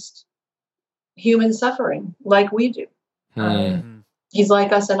experienced human suffering like we do. He's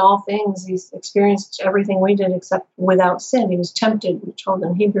like us in all things. He's experienced everything we did except without sin. He was tempted, we're told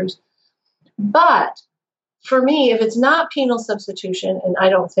in Hebrews. But for me, if it's not penal substitution, and I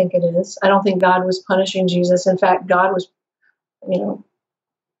don't think it is, I don't think God was punishing Jesus. In fact, God was,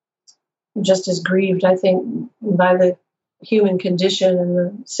 just as grieved, I think, by the human condition and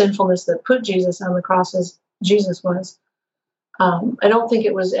the sinfulness that put Jesus on the cross as Jesus was. I don't think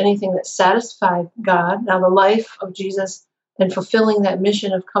it was anything that satisfied God. Now, the life of Jesus and fulfilling that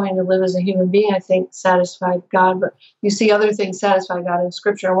mission of coming to live as a human being, I think, satisfied God. But you see other things satisfy God in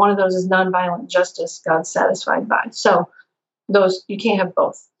Scripture, and one of those is nonviolent justice God's satisfied by. So those, you can't have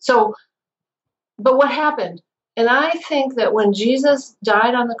both. So, but what happened? And I think that when Jesus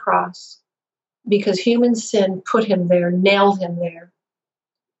died on the cross, because human sin put him there, nailed him there,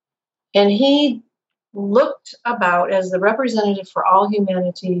 and he looked about as the representative for all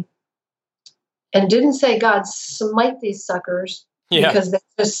humanity, and didn't say, God, smite these suckers because they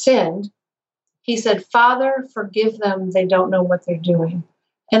just sinned. He said, Father, forgive them. They don't know what they're doing.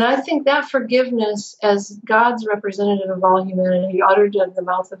 And I think that forgiveness, as God's representative of all humanity, uttered in the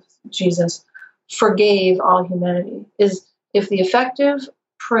mouth of Jesus, forgave all humanity, is if the effective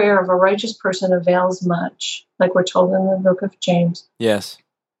prayer of a righteous person avails much, like we're told in the book of James, Yes.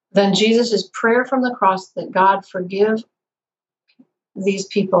 then Jesus' prayer from the cross that God forgive these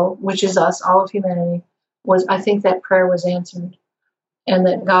people, which is us, all of humanity, was, I think that prayer was answered and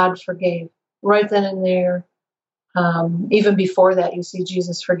that God forgave. Right then and there, even before that, you see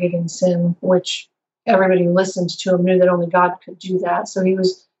Jesus forgiving sin, which everybody who listened to him knew that only God could do that. So he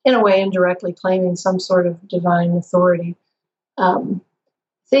was, in a way, indirectly claiming some sort of divine authority.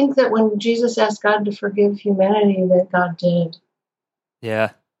 Think that when Jesus asked God to forgive humanity, that God did.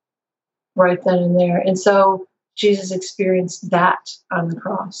 Yeah. Right then and there. And so Jesus experienced that on the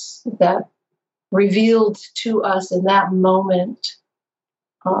cross, that revealed to us in that moment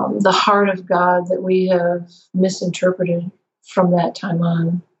the heart of God that we have misinterpreted from that time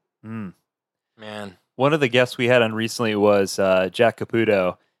on. Man. One of the guests we had on recently was Jack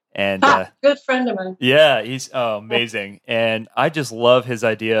Caputo. And good friend of mine. Yeah, he's amazing. And I just love his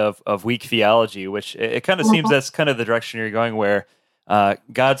idea of weak theology, which it kind of seems that's kind of the direction you're going, where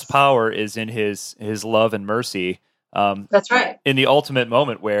God's power is in his love and mercy. That's right. In the ultimate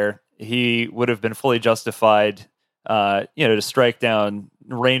moment where he would have been fully justified, to strike down,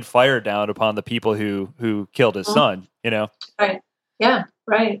 rain fire down upon the people who killed his son, Right. Yeah,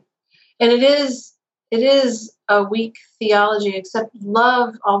 right. And it is a weak theology, except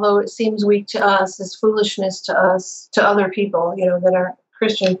love, although it seems weak to us, is foolishness to us, to other people, that are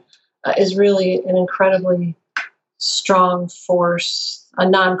Christian, is really an incredibly strong force, a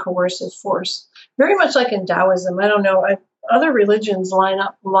non-coercive force. Very much like in Taoism. I don't know. Other religions line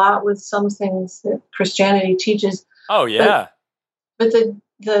up a lot with some things that Christianity teaches. Oh, yeah. But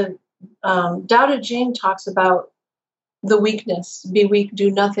the Tao Te Ching talks about the weakness. Be weak,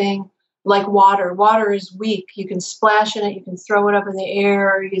 do nothing. Like water. Water is weak. You can splash in it. You can throw it up in the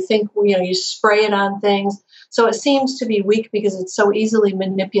air. You think, you spray it on things. So it seems to be weak because it's so easily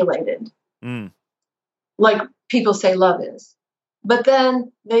manipulated. Like people say love is. But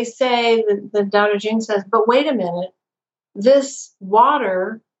then they say, the Tao Te Ching says, but wait a minute. This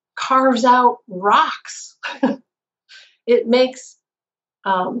water carves out rocks. It makes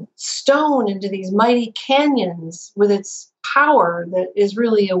stone into these mighty canyons with its power that is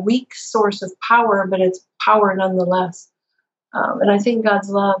really a weak source of power, but it's power nonetheless. And I think God's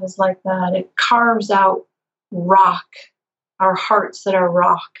love is like that. It carves out rock, our hearts that are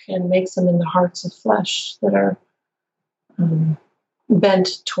rock, and makes them into hearts of flesh that are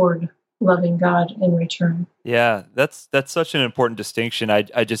bent toward loving God in return. Yeah, that's such an important distinction.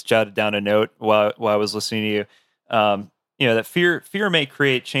 I just jotted down a note while I was listening to you. That fear may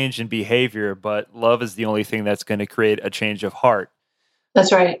create change in behavior, but love is the only thing that's going to create a change of heart.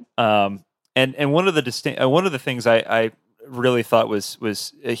 That's right. And one of the things I really thought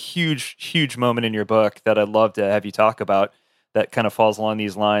was a huge moment in your book that I'd love to have you talk about, that kind of falls along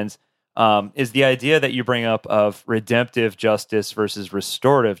these lines, is the idea that you bring up of redemptive justice versus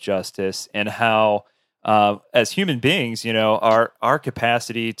restorative justice, and how as human beings, our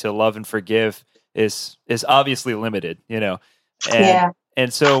capacity to love and forgive is obviously limited,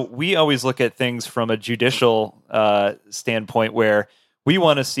 and so we always look at things from a judicial standpoint, where we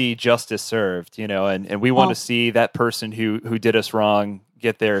want to see justice served, and we want to see that person who did us wrong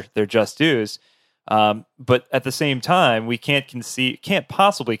get their just dues. But at the same time, we can't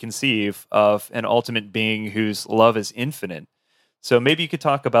possibly conceive of an ultimate being whose love is infinite. So maybe you could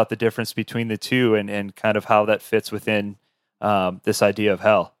talk about the difference between the two and kind of how that fits within this idea of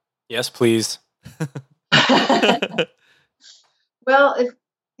hell. Yes, please. Well,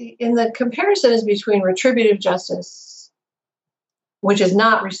 in the comparison is between retributive justice, which is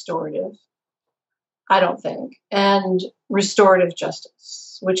not restorative, I don't think, and restorative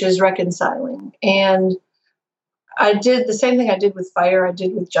justice, which is reconciling. And I did the same thing I did with fire, I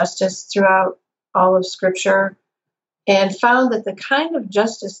did with justice throughout all of Scripture, and found that the kind of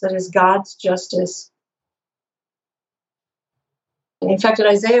justice that is God's justice. In fact, in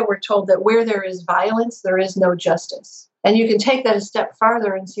Isaiah, we're told that where there is violence, there is no justice. And you can take that a step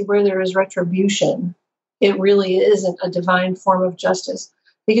farther and see where there is retribution. It really isn't a divine form of justice,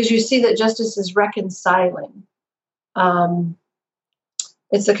 because you see that justice is reconciling.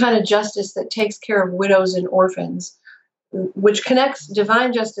 It's the kind of justice that takes care of widows and orphans, which connects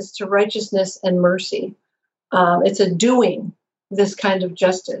divine justice to righteousness and mercy. It's a doing, this kind of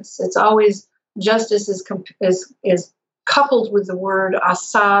justice. It's always, justice is coupled with the word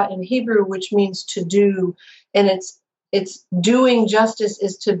asa in Hebrew, which means to do. And it's doing justice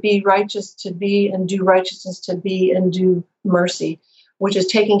is to be righteous, to be, and do righteousness, to be, and do mercy, which is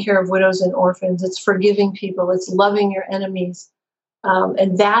taking care of widows and orphans. It's forgiving people. It's loving your enemies.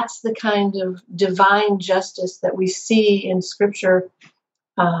 And that's the kind of divine justice that we see in Scripture,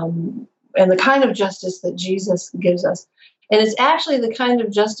 and the kind of justice that Jesus gives us. And it's actually the kind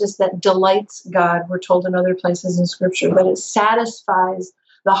of justice that delights God, we're told in other places in Scripture, that it satisfies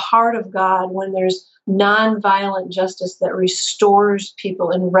the heart of God when there's nonviolent justice that restores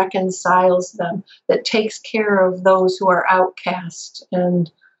people and reconciles them, that takes care of those who are outcast and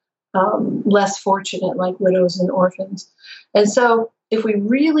less fortunate, like widows and orphans. And so if we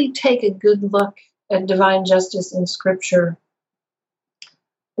really take a good look at divine justice in Scripture,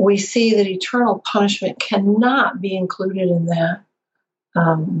 we see that eternal punishment cannot be included in that.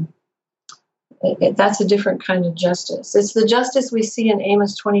 That's a different kind of justice. It's the justice we see in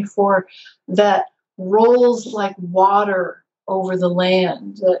Amos 24 that rolls like water over the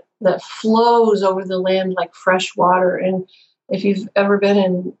land, that flows over the land like fresh water. And if you've ever been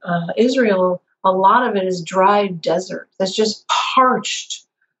in Israel, a lot of it is dry desert that's just parched,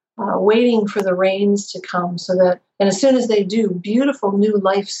 waiting for the rains to come, so that, and as soon as they do, beautiful new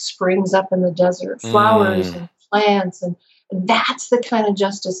life springs up in the desert, flowers and plants, and that's the kind of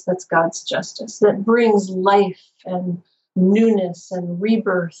justice that's God's justice, that brings life and newness and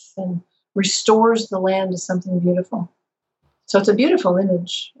rebirth and restores the land to something beautiful. So it's a beautiful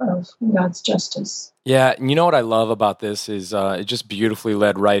image of God's justice. Yeah, and you know what I love about this is it just beautifully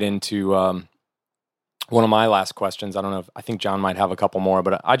led right into one of my last questions. I don't know I think John might have a couple more,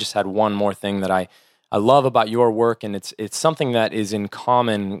 but I just had one more thing that I love about your work, and it's something that is in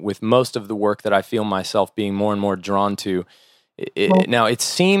common with most of the work that I feel myself being more and more drawn to. Now, it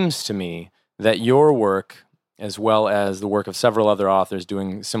seems to me that your work, as well as the work of several other authors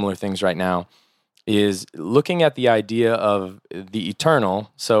doing similar things right now, is looking at the idea of the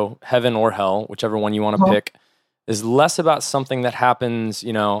eternal, so heaven or hell, whichever one you want to pick, is less about something that happens,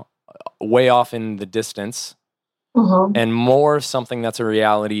 way off in the distance, and more something that's a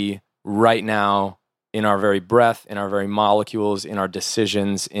reality right now in our very breath, in our very molecules, in our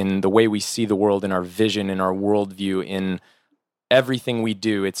decisions, in the way we see the world, in our vision, in our worldview, in everything we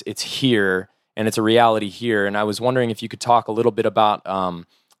do. It's here, and it's a reality here. And I was wondering if you could talk a little bit about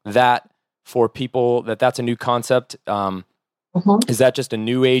that for people, that's a new concept. Is that just a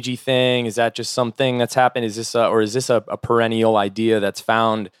new agey thing? Is that just something that's happened? Is this a perennial idea that's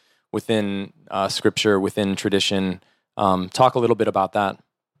found within Scripture, within tradition? Talk a little bit about that.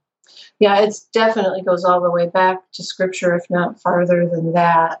 Yeah, it definitely goes all the way back to Scripture, if not farther than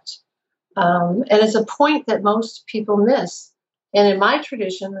that. And it's a point that most people miss. And in my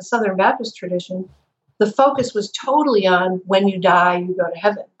tradition, the Southern Baptist tradition, the focus was totally on when you die, you go to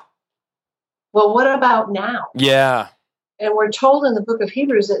heaven. Well, what about now? Yeah. And we're told in the book of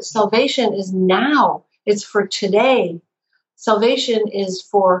Hebrews that salvation is now. It's for today. Salvation is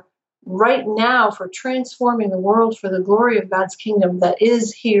for right now, for transforming the world for the glory of God's kingdom that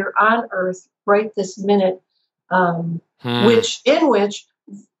is here on earth right this minute, which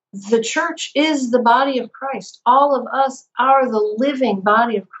the church is the body of Christ. All of us are the living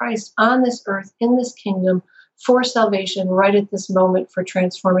body of Christ on this earth, in this kingdom, for salvation right at this moment, for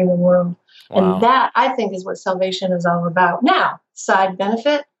transforming the world. Wow. And that, I think, is what salvation is all about. Now, side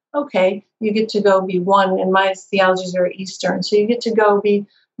benefit, okay, you get to go be one, and my theology is very Eastern, so you get to go be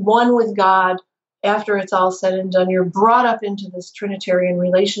one with God after it's all said and done. You're brought up into this Trinitarian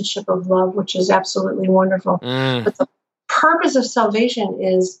relationship of love, which is absolutely wonderful. But the purpose of salvation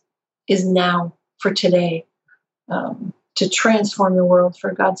is now, for today, to transform the world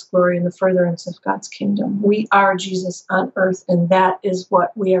for God's glory and the furtherance of God's kingdom. We are Jesus on earth, and that is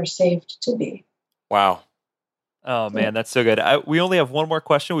what we are saved to be. Wow. Oh man, that's so good. We only have one more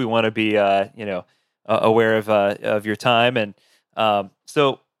question. We want to be, aware of your time, and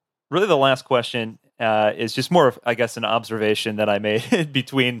so really the last question is just more of, I guess, an observation that I made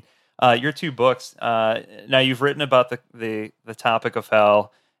between your two books. Now you've written about the topic of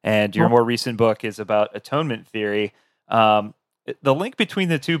hell, and your more recent book is about atonement theory. The link between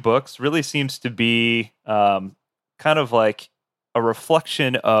the two books really seems to be kind of like a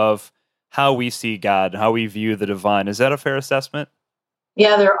reflection of how we see God, how we view the divine. Is that a fair assessment?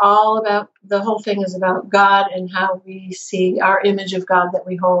 Yeah, they're all about, the whole thing is about God and how we see our image of God that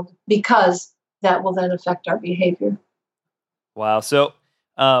we hold, because that will then affect our behavior. Wow. So,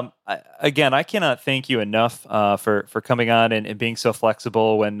 again, I cannot thank you enough for coming on and being so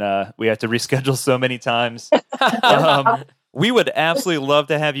flexible when we had to reschedule so many times. We would absolutely love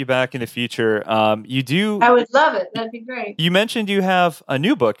to have you back in the future. You do. I would love it. That'd be great. You mentioned you have a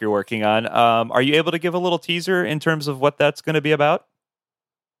new book you're working on. Are you able to give a little teaser in terms of what that's going to be about?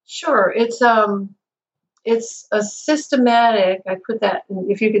 Sure. It's a systematic. I put that.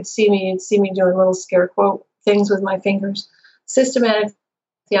 If you could see me, you'd see me doing little scare quote things with my fingers. Systematic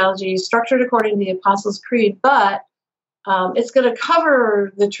theology, structured according to the Apostles' Creed, but it's going to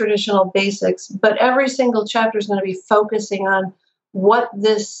cover the traditional basics, but every single chapter is going to be focusing on what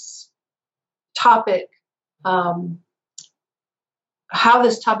this topic, how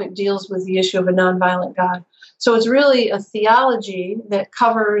this topic deals with the issue of a nonviolent God. So it's really a theology that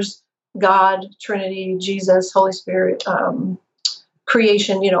covers God, Trinity, Jesus, Holy Spirit,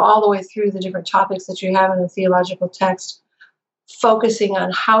 creation, all the way through the different topics that you have in a theological text, focusing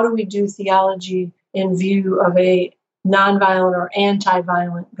on how do we do theology in view of a nonviolent or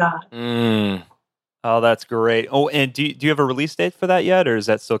anti-violent God. Oh, that's great. Oh, and do you have a release date for that yet, or is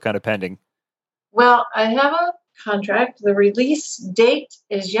that still kind of pending? Well, I have a contract. The release date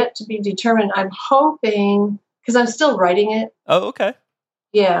is yet to be determined. I'm hoping, because I'm still writing it. Oh, okay.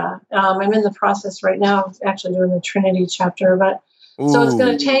 Yeah, I'm in the process right now of actually doing the Trinity chapter, but so it's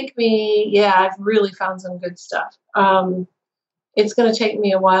going to take me. Yeah, I've really found some good stuff. It's going to take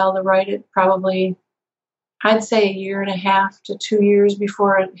me a while to write it. Probably, I'd say 1.5 to 2 years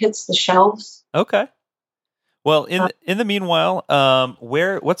before it hits the shelves. Okay. Well, in the meanwhile,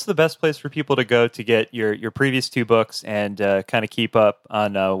 what's the best place for people to go to get your previous 2 books and kind of keep up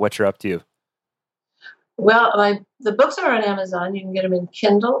on what you're up to? Well, the books are on Amazon. You can get them in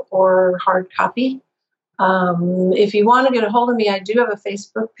Kindle or hard copy. If you want to get a hold of me, I do have a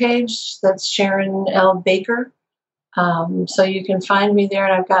Facebook page. That's Sharon L. Baker. So you can find me there,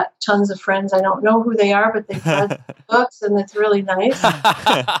 and I've got tons of friends. I don't know who they are, but they've read books, and it's really nice.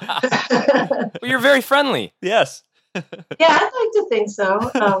 Well, you're very friendly. Yes. Yeah, I'd like to think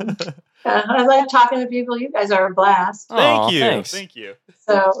so. I like talking to people. You guys are a blast. Thank you. Thanks. Thank you.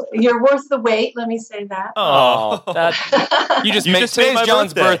 So you're worth the wait. Let me say that. Oh, you just made today's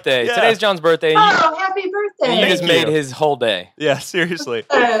John's birthday. Yeah. Today's John's birthday. Oh, happy birthday! You just made his whole day. Yeah, seriously.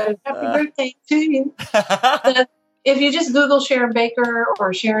 Happy birthday to you. If you just Google Sharon Baker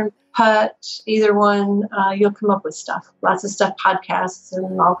or Sharon Putt, either one, you'll come up with stuff. Lots of stuff, podcasts,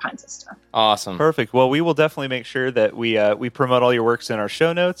 and all kinds of stuff. Awesome. Perfect. Well, we will definitely make sure that we promote all your works in our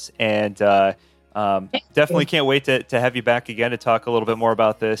show notes, and definitely can't wait to have you back again to talk a little bit more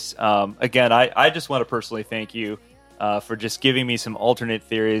about this. Again, I just want to personally thank you for just giving me some alternate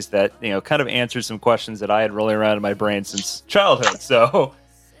theories that kind of answered some questions that I had rolling around in my brain since childhood. So.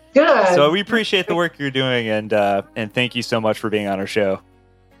 Good. So we appreciate the work you're doing, and thank you so much for being on our show.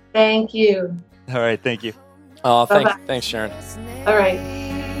 Thank you. All right, thank you. Oh, Bye-bye. thanks, Sharon. All right.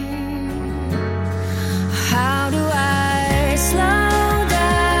 How do I slow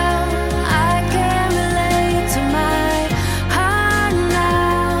down? I can relate to my heart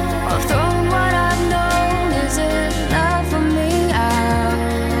now. I've thrown what I've known. Is enough for me out?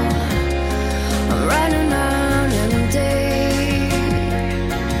 I'm running around empty.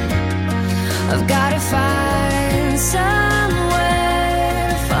 I've got to find somewhere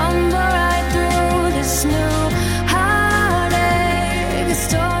to fumble right through this new heartache. It's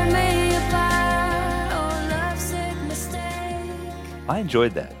torn me apart. Oh, lovesick mistake. I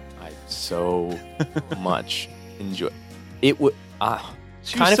enjoyed that. I so much enjoy it.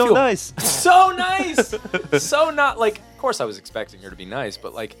 She was so nice. So nice. So not like. Of course, I was expecting her to be nice,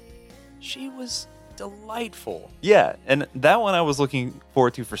 but like, she was delightful. Yeah, and that one I was looking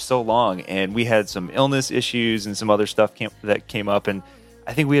forward to for so long, and we had some illness issues and some other stuff that came up, and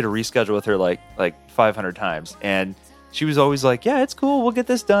I think we had to reschedule with her like 500 times, and she was always like, yeah, it's cool, we'll get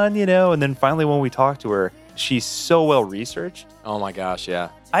this done, and then finally when we talked to her, she's so well researched. Oh my gosh, yeah.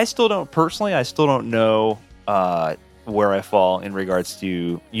 I still don't know where I fall in regards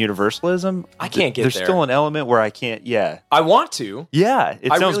to universalism. I can't get There's there. still an element where I can't, I want to. Yeah,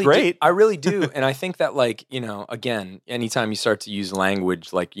 it sounds really great. I really do. And I think that, like, again, anytime you start to use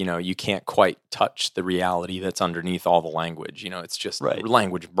language, like, you can't quite touch the reality that's underneath all the language. It's just Right.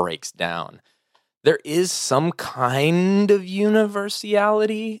 language breaks down. There is some kind of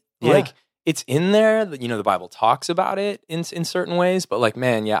universality. Yeah. Like, it's in there. The Bible talks about it in certain ways. But, like,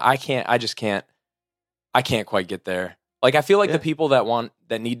 man, yeah, I can't quite get there. Like, I feel like the people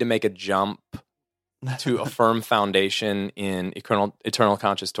that need to make a jump to a firm foundation in eternal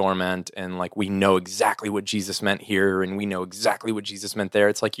conscious torment, and like, we know exactly what Jesus meant here, and we know exactly what Jesus meant there.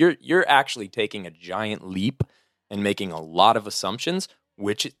 It's like you're actually taking a giant leap and making a lot of assumptions,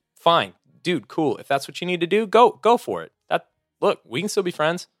 which fine, dude, cool. If that's what you need to do, go for it. Look, we can still be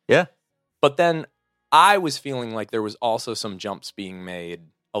friends. Yeah. But then I was feeling like there was also some jumps being made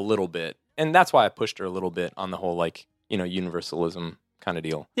a little bit. And that's why I pushed her a little bit on the whole, like, universalism kind of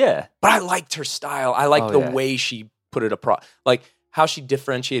deal. Yeah. But I liked her style. I liked the way she put it like how she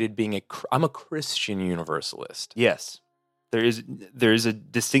differentiated being I'm a Christian universalist. Yes. There is a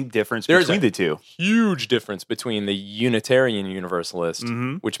distinct difference between the two. Huge difference between the Unitarian Universalist,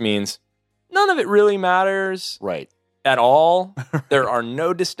 Mm-hmm. which means none of it really matters Right. at all. There are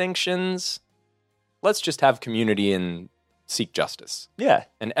no distinctions. Let's just have community and seek justice. Yeah.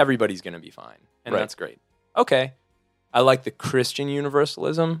 And everybody's going to be fine. And Right. that's great. Okay. I like the Christian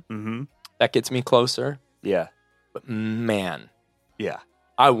universalism. Mm-hmm. That gets me closer. Yeah. But man, Yeah.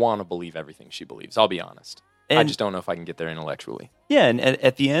 I want to believe everything she believes. I'll be honest. I And- just don't know if I can get there intellectually. Yeah, and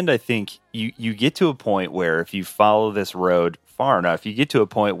at the end, I think you get to a point where if you follow this road far enough, you get to a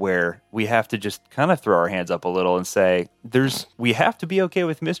point where we have to just kind of throw our hands up a little and say, we have to be okay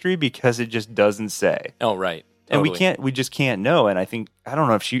with mystery because it just doesn't say. Oh, right. And Totally. we just can't know. And I don't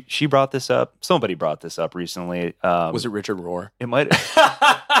know if she brought this up. Somebody brought this up recently. Was it Richard Rohr? It might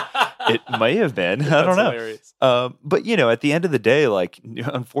have been. I don't know. Hilarious. But at the end of the day, like,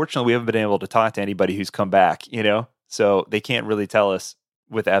 unfortunately, we haven't been able to talk to anybody who's come back. So they can't really tell us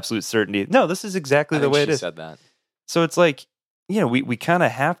with absolute certainty. No, this is exactly the way it is. Said that. So it's like, we kind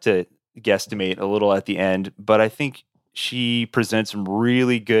of have to guesstimate a little at the end, but I think she presents some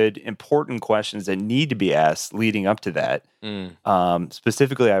really good, important questions that need to be asked leading up to that.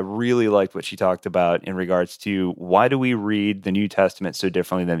 Specifically, I really liked what she talked about in regards to why do we read the New Testament so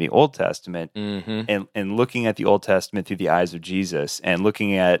differently than the Old Testament, and looking at the Old Testament through the eyes of Jesus, and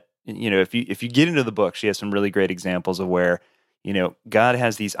looking at, if you get into the book, she has some really great examples of where, God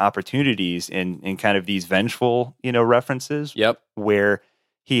has these opportunities in kind of these vengeful, references. Yep. Where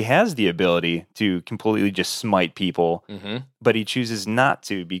he has the ability to completely just smite people, but he chooses not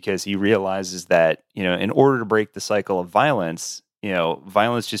to because he realizes that, in order to break the cycle of violence,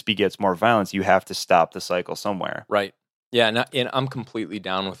 violence just begets more violence. You have to stop the cycle somewhere. Right. Yeah, and I'm completely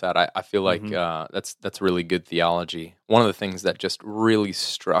down with that. I feel like that's really good theology. One of the things that just really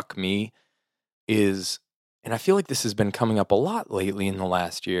struck me is, and I feel like this has been coming up a lot lately in the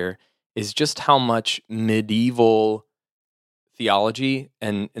last year, is just how much medieval theology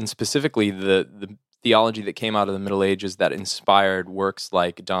and specifically the theology that came out of the Middle Ages that inspired works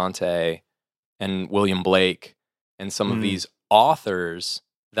like Dante and William Blake and some of these authors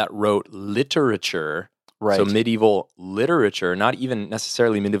that wrote literature. Right. So medieval literature, not even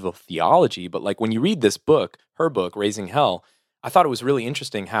necessarily medieval theology, but like when you read this book, her book, Raising Hell, I thought it was really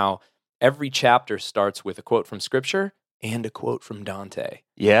interesting how every chapter starts with a quote from Scripture and a quote from Dante.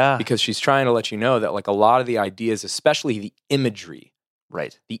 Yeah. Because she's trying to let you know that like a lot of the ideas, especially the imagery,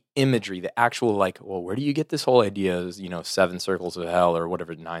 Right. the actual like, well, where do you get this whole idea of, 7 circles of hell or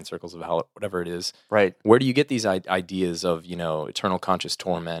whatever, 9 circles of hell, whatever it is. Right. Where do you get these ideas of, eternal conscious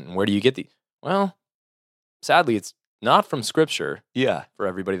torment? And where do you get well, sadly, it's not from Scripture. Yeah. For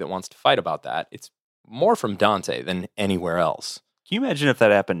everybody that wants to fight about that. It's more from Dante than anywhere else. Can you imagine if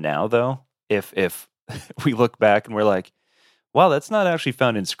that happened now, though? If we look back and we're like, wow, that's not actually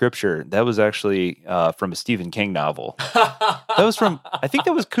found in Scripture. That was actually from a Stephen King novel. That was I think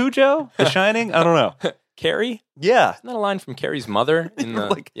that was Cujo, The Shining. I don't know. Carrie? Yeah. Isn't that a line from Carrie's mother?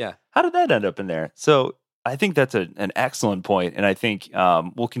 Yeah. How did that end up in there? So I think that's an excellent point, and I think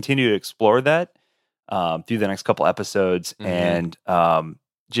we'll continue to explore that through the next couple episodes, and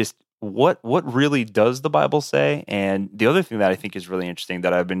just what really does the Bible say? And the other thing that I think is really interesting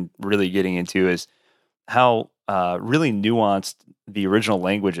that I've been really getting into is how really nuanced the original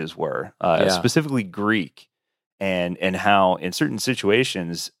languages were, specifically Greek, and how in certain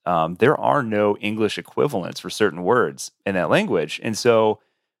situations there are no English equivalents for certain words in that language. And so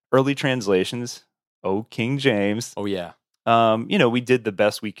early translations, King James. Oh, yeah. We did the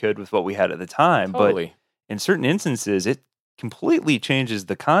best we could with what we had at the time. Totally. But in certain instances, it completely changes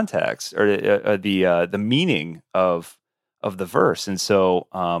the context or the meaning of the verse. And so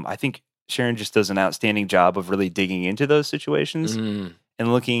I think Sharon just does an outstanding job of really digging into those situations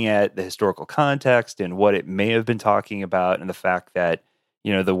and looking at the historical context and what it may have been talking about, and the fact that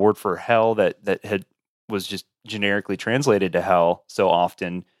the word for hell that was just generically translated to hell so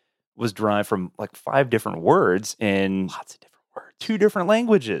often was derived from like 5 different words in lots of different words, 2 different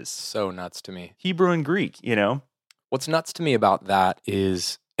languages. So nuts to me. Hebrew and Greek, What's nuts to me about that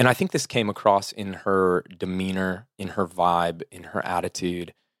is, and I think this came across in her demeanor, in her vibe, in her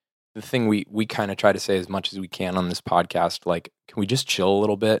attitude. The thing we kind of try to say as much as we can on this podcast, like, can we just chill a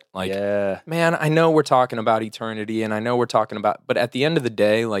little bit? Like, yeah. Man, I know we're talking about eternity, and I know we're talking about, but at the end of the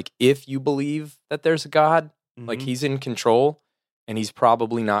day, like, if you believe that there's a God, like He's in control, and he's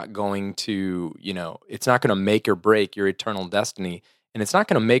probably not going to, it's not going to make or break your eternal destiny. And it's not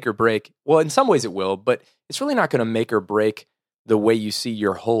going to make or break, well, in some ways it will, but it's really not going to make or break the way you see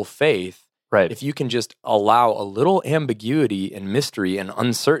your whole faith. Right. If you can just allow a little ambiguity and mystery and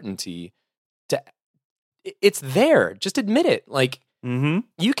uncertainty it's there. Just admit it. Like,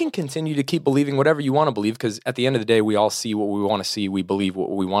 you can continue to keep believing whatever you want to believe, because at the end of the day, we all see what we want to see. We believe what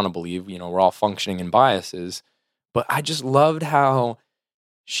we want to believe. We're all functioning in biases. But I just loved how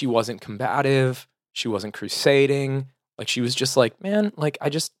she wasn't combative. She wasn't crusading. Like, she was just like, man, like, I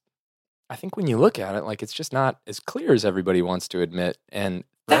think when you look at it, like, it's just not as clear as everybody wants to admit. And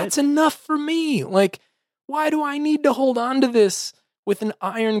that's enough for me. Like, why do I need to hold on to this with an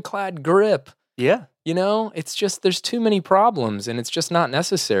ironclad grip? Yeah. It's just, there's too many problems, and it's just not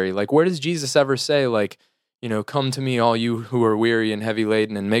necessary. Like, where does Jesus ever say, like, come to me, all you who are weary and heavy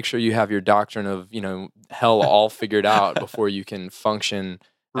laden, and make sure you have your doctrine of, hell all figured out before you can function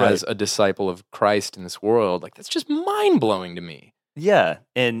as a disciple of Christ in this world? Like, that's just mind-blowing to me. Yeah.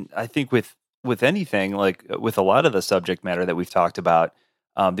 And I think with anything, like with a lot of the subject matter that we've talked about,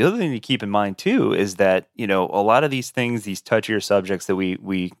 the other thing to keep in mind too is that, a lot of these things, these touchier subjects that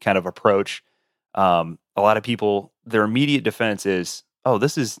we kind of approach, a lot of people, their immediate defense is,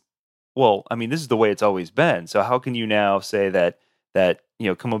 this is the way it's always been. So how can you now say that,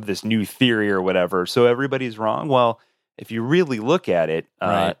 come up with this new theory or whatever? So everybody's wrong. Well, if you really look at it,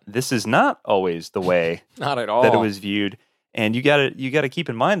 this is not always the way not at all that it was viewed. And you got to keep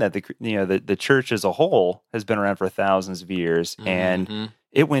in mind that the church as a whole has been around for thousands of years, and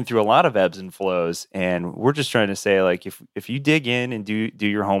it went through a lot of ebbs and flows. And we're just trying to say, like, if you dig in and do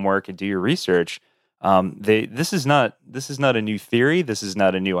your homework and do your research, this is not a new theory. This is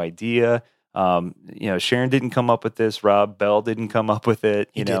not a new idea. Sharon didn't come up with this. Rob Bell didn't come up with it.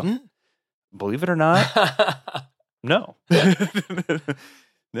 He didn't? Believe it or not, no.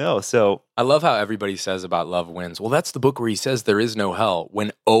 No, so I love how everybody says about Love Wins. Well, that's the book where he says there is no hell,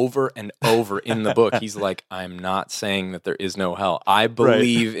 when over and over in the book, he's like, I'm not saying that there is no hell. I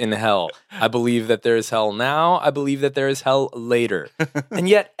believe in hell. I believe that there is hell now. I believe that there is hell later. And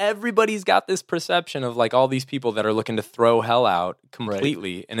yet everybody's got this perception of, like, all these people that are looking to throw hell out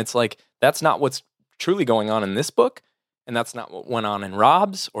completely. Right. And it's like, that's not what's truly going on in this book. And that's not what went on in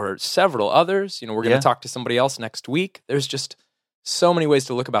Rob's or several others. We're going to talk to somebody else next week. There's just so many ways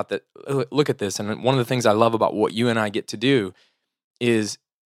to look at this. And one of the things I love about what you and I get to do is,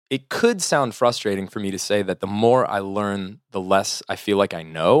 it could sound frustrating for me to say that the more I learn, the less I feel like I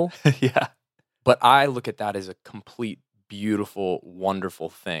know. Yeah. But I look at that as a complete, beautiful, wonderful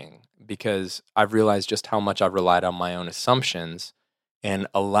thing, because I've realized just how much I've relied on my own assumptions, and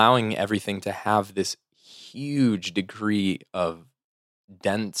allowing everything to have this huge degree of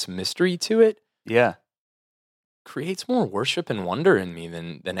dense mystery to it. Yeah. Creates more worship and wonder in me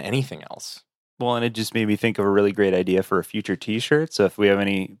than anything else. Well, and it just made me think of a really great idea for a future T-shirt. So if we have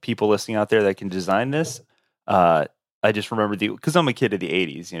any people listening out there that can design this, I just remember because I'm a kid of the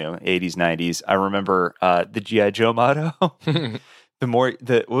 80s, 80s, 90s. I remember the G.I. Joe motto.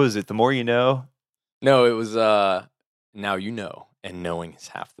 What was it? The more you know? No, it was now you know, and knowing is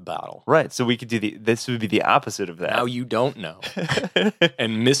half the battle. Right. So we could this would be the opposite of that. Now you don't know.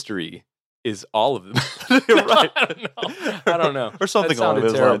 And mystery is all of them. Right. I don't know. Or something along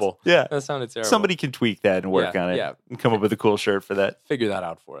those terrible. lines. Yeah. That sounded terrible. Somebody can tweak that and work on it. Yeah. And come up with a cool shirt for that. Figure that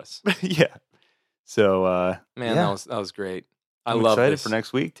out for us. Yeah. So, man, that was great. I'm love excited this. for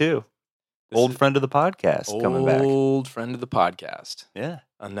next week too. Old friend of the podcast coming back. Old friend of the podcast. Yeah.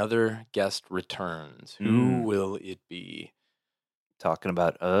 Another guest returns. Who will it be? Talking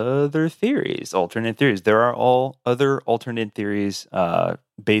about other theories, alternate theories. There are all other alternate theories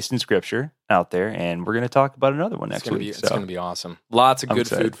based in scripture out there, and we're going to talk about another one next week. It's going to be awesome. Lots of good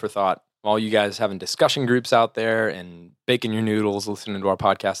food for thought. All you guys having discussion groups out there and baking your noodles, listening to our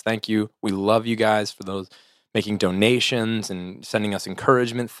podcast, thank you. We love you guys. For those making donations and sending us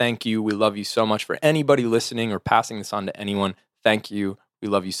encouragement, thank you. We love you so much. For anybody listening or passing this on to anyone, thank you. We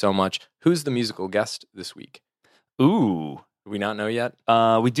love you so much. Who's the musical guest this week? Ooh. Do we not know yet?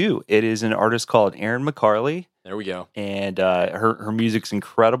 We do. It is an artist called Erin McCarley. There we go. And her music's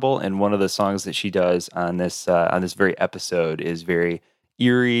incredible. And one of the songs that she does on this very episode is very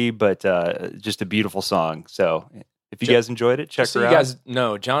eerie, but just a beautiful song. So if you guys enjoyed it, check her out. So you guys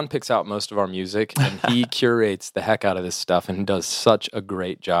know, John picks out most of our music, and he curates the heck out of this stuff and does such a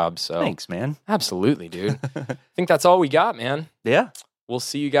great job. So thanks, man. Absolutely, dude. I think that's all we got, man. Yeah. We'll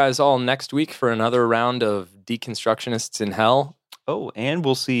see you guys all next week for another round of Deconstructionists in Hell. Oh, and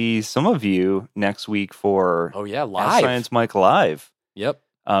we'll see some of you next week for live Ask Science Mike Live. Yep.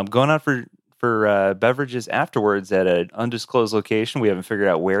 Going on for for beverages afterwards at an undisclosed location. We haven't figured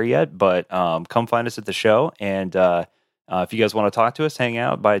out where yet, but come find us at the show. And if you guys want to talk to us, hang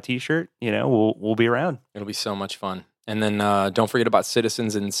out, buy a T-shirt, we'll be around. It'll be so much fun. And then don't forget about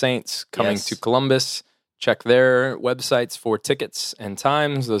Citizens and Saints coming Yes. to Columbus. Check their websites for tickets and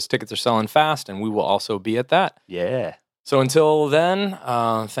times. Those tickets are selling fast, and we will also be at that. Yeah. So until then,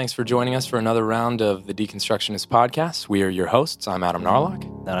 thanks for joining us for another round of the Deconstructionist Podcast. We are your hosts. I'm Adam Narlock.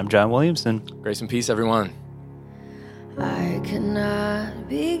 And I'm John Williamson. Grace and peace, everyone. I cannot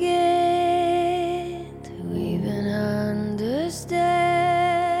begin to even understand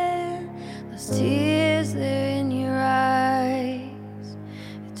those tears there in your eyes.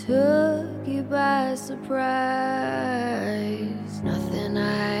 It took you by surprise. Nothing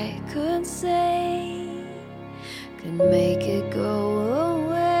I could say could make it go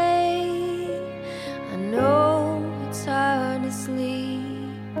away. I know it's hard to sleep,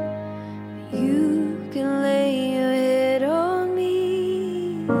 but you can lay your head on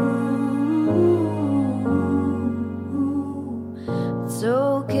me. It's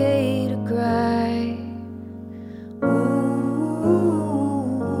okay to cry.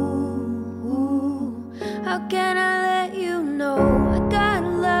 How can I let you know I got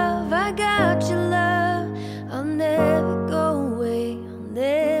love, I got your love. I'll never go away, I'll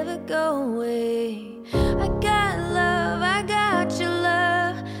never go away. I got love, I got your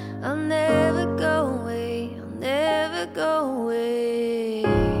love. I'll never go away, I'll never go away.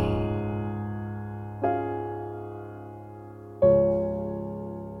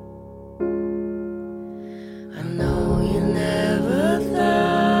 I know you never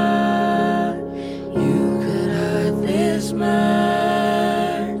thought you could hurt this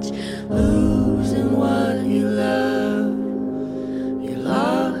much, losing what you love. You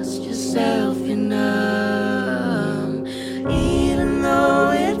lost yourself, you're numb. Even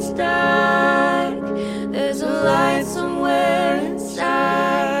though it's dark, there's a light somewhere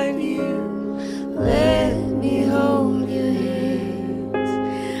inside you. Let me hold your hands,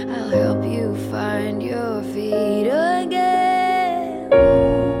 I'll help you find your feet again.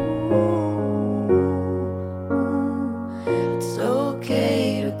 It's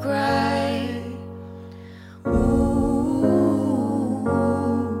okay to cry.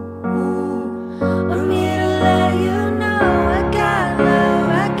 I'm here to let you know I got love,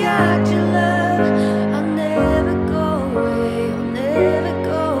 I got your love. I'll never go away, I'll never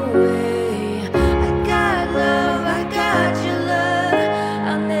go away. I got love, I got your love.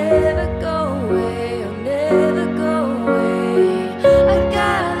 I'll never go away, I'll never go away. I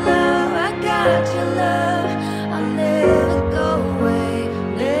got love, I got your love. I'll never go away,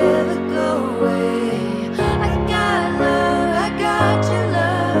 never go away. I got love, I got your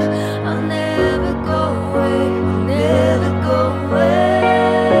love. I'll never go away, I'll never go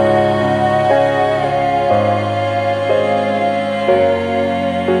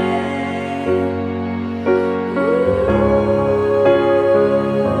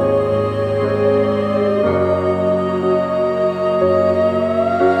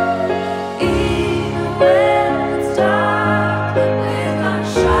Even when it's dark, we're gonna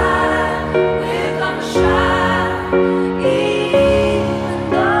shine, we're gonna shine. Even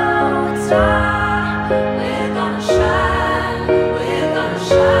though it's dark, we're gonna shine, we're gonna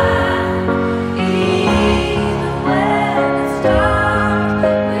shine. Even when it's dark,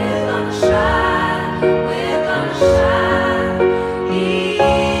 we're gonna shine, we're gonna shine.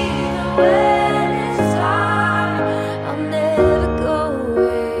 Even when it's dark, I'll never go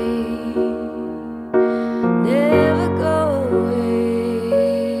away, never go away.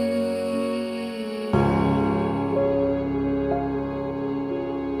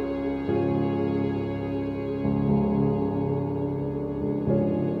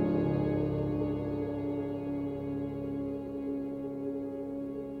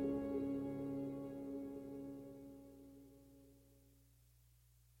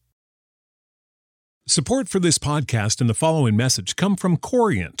 Support for this podcast and the following message come from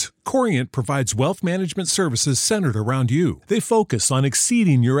Corient. Corient provides wealth management services centered around you. They focus on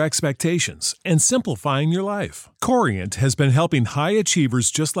exceeding your expectations and simplifying your life. Corient has been helping high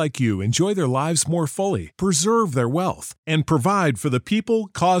achievers just like you enjoy their lives more fully, preserve their wealth, and provide for the people,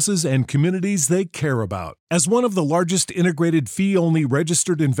 causes, and communities they care about. As one of the largest integrated fee-only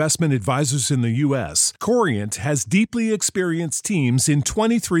registered investment advisors in the U.S., Corient has deeply experienced teams in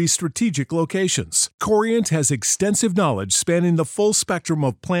 23 strategic locations. Corient has extensive knowledge spanning the full spectrum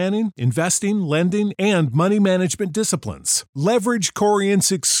of plan planning, investing, lending, and money management disciplines. Leverage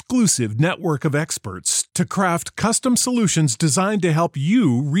Corient's exclusive network of experts to craft custom solutions designed to help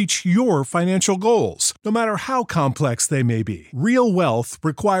you reach your financial goals, no matter how complex they may be. Real wealth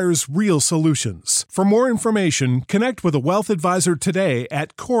requires real solutions. For more information, connect with a wealth advisor today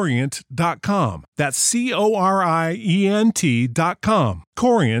at Corient.com. That's Corient.com.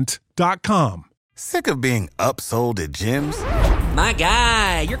 Corient.com. Sick of being upsold at gyms? My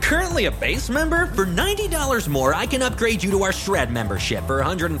guy, you're currently a base member? For $90 more, I can upgrade you to our Shred membership. For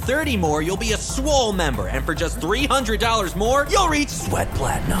 $130 more, you'll be a Swole member. And for just $300 more, you'll reach Sweat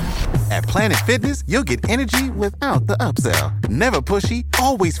Platinum. At Planet Fitness, you'll get energy without the upsell. Never pushy,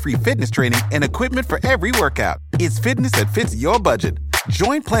 always free fitness training and equipment for every workout. It's fitness that fits your budget.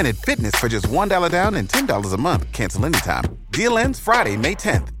 Join Planet Fitness for just $1 down and $10 a month. Cancel anytime. Deal ends Friday, May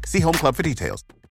 10th. See Home Club for details.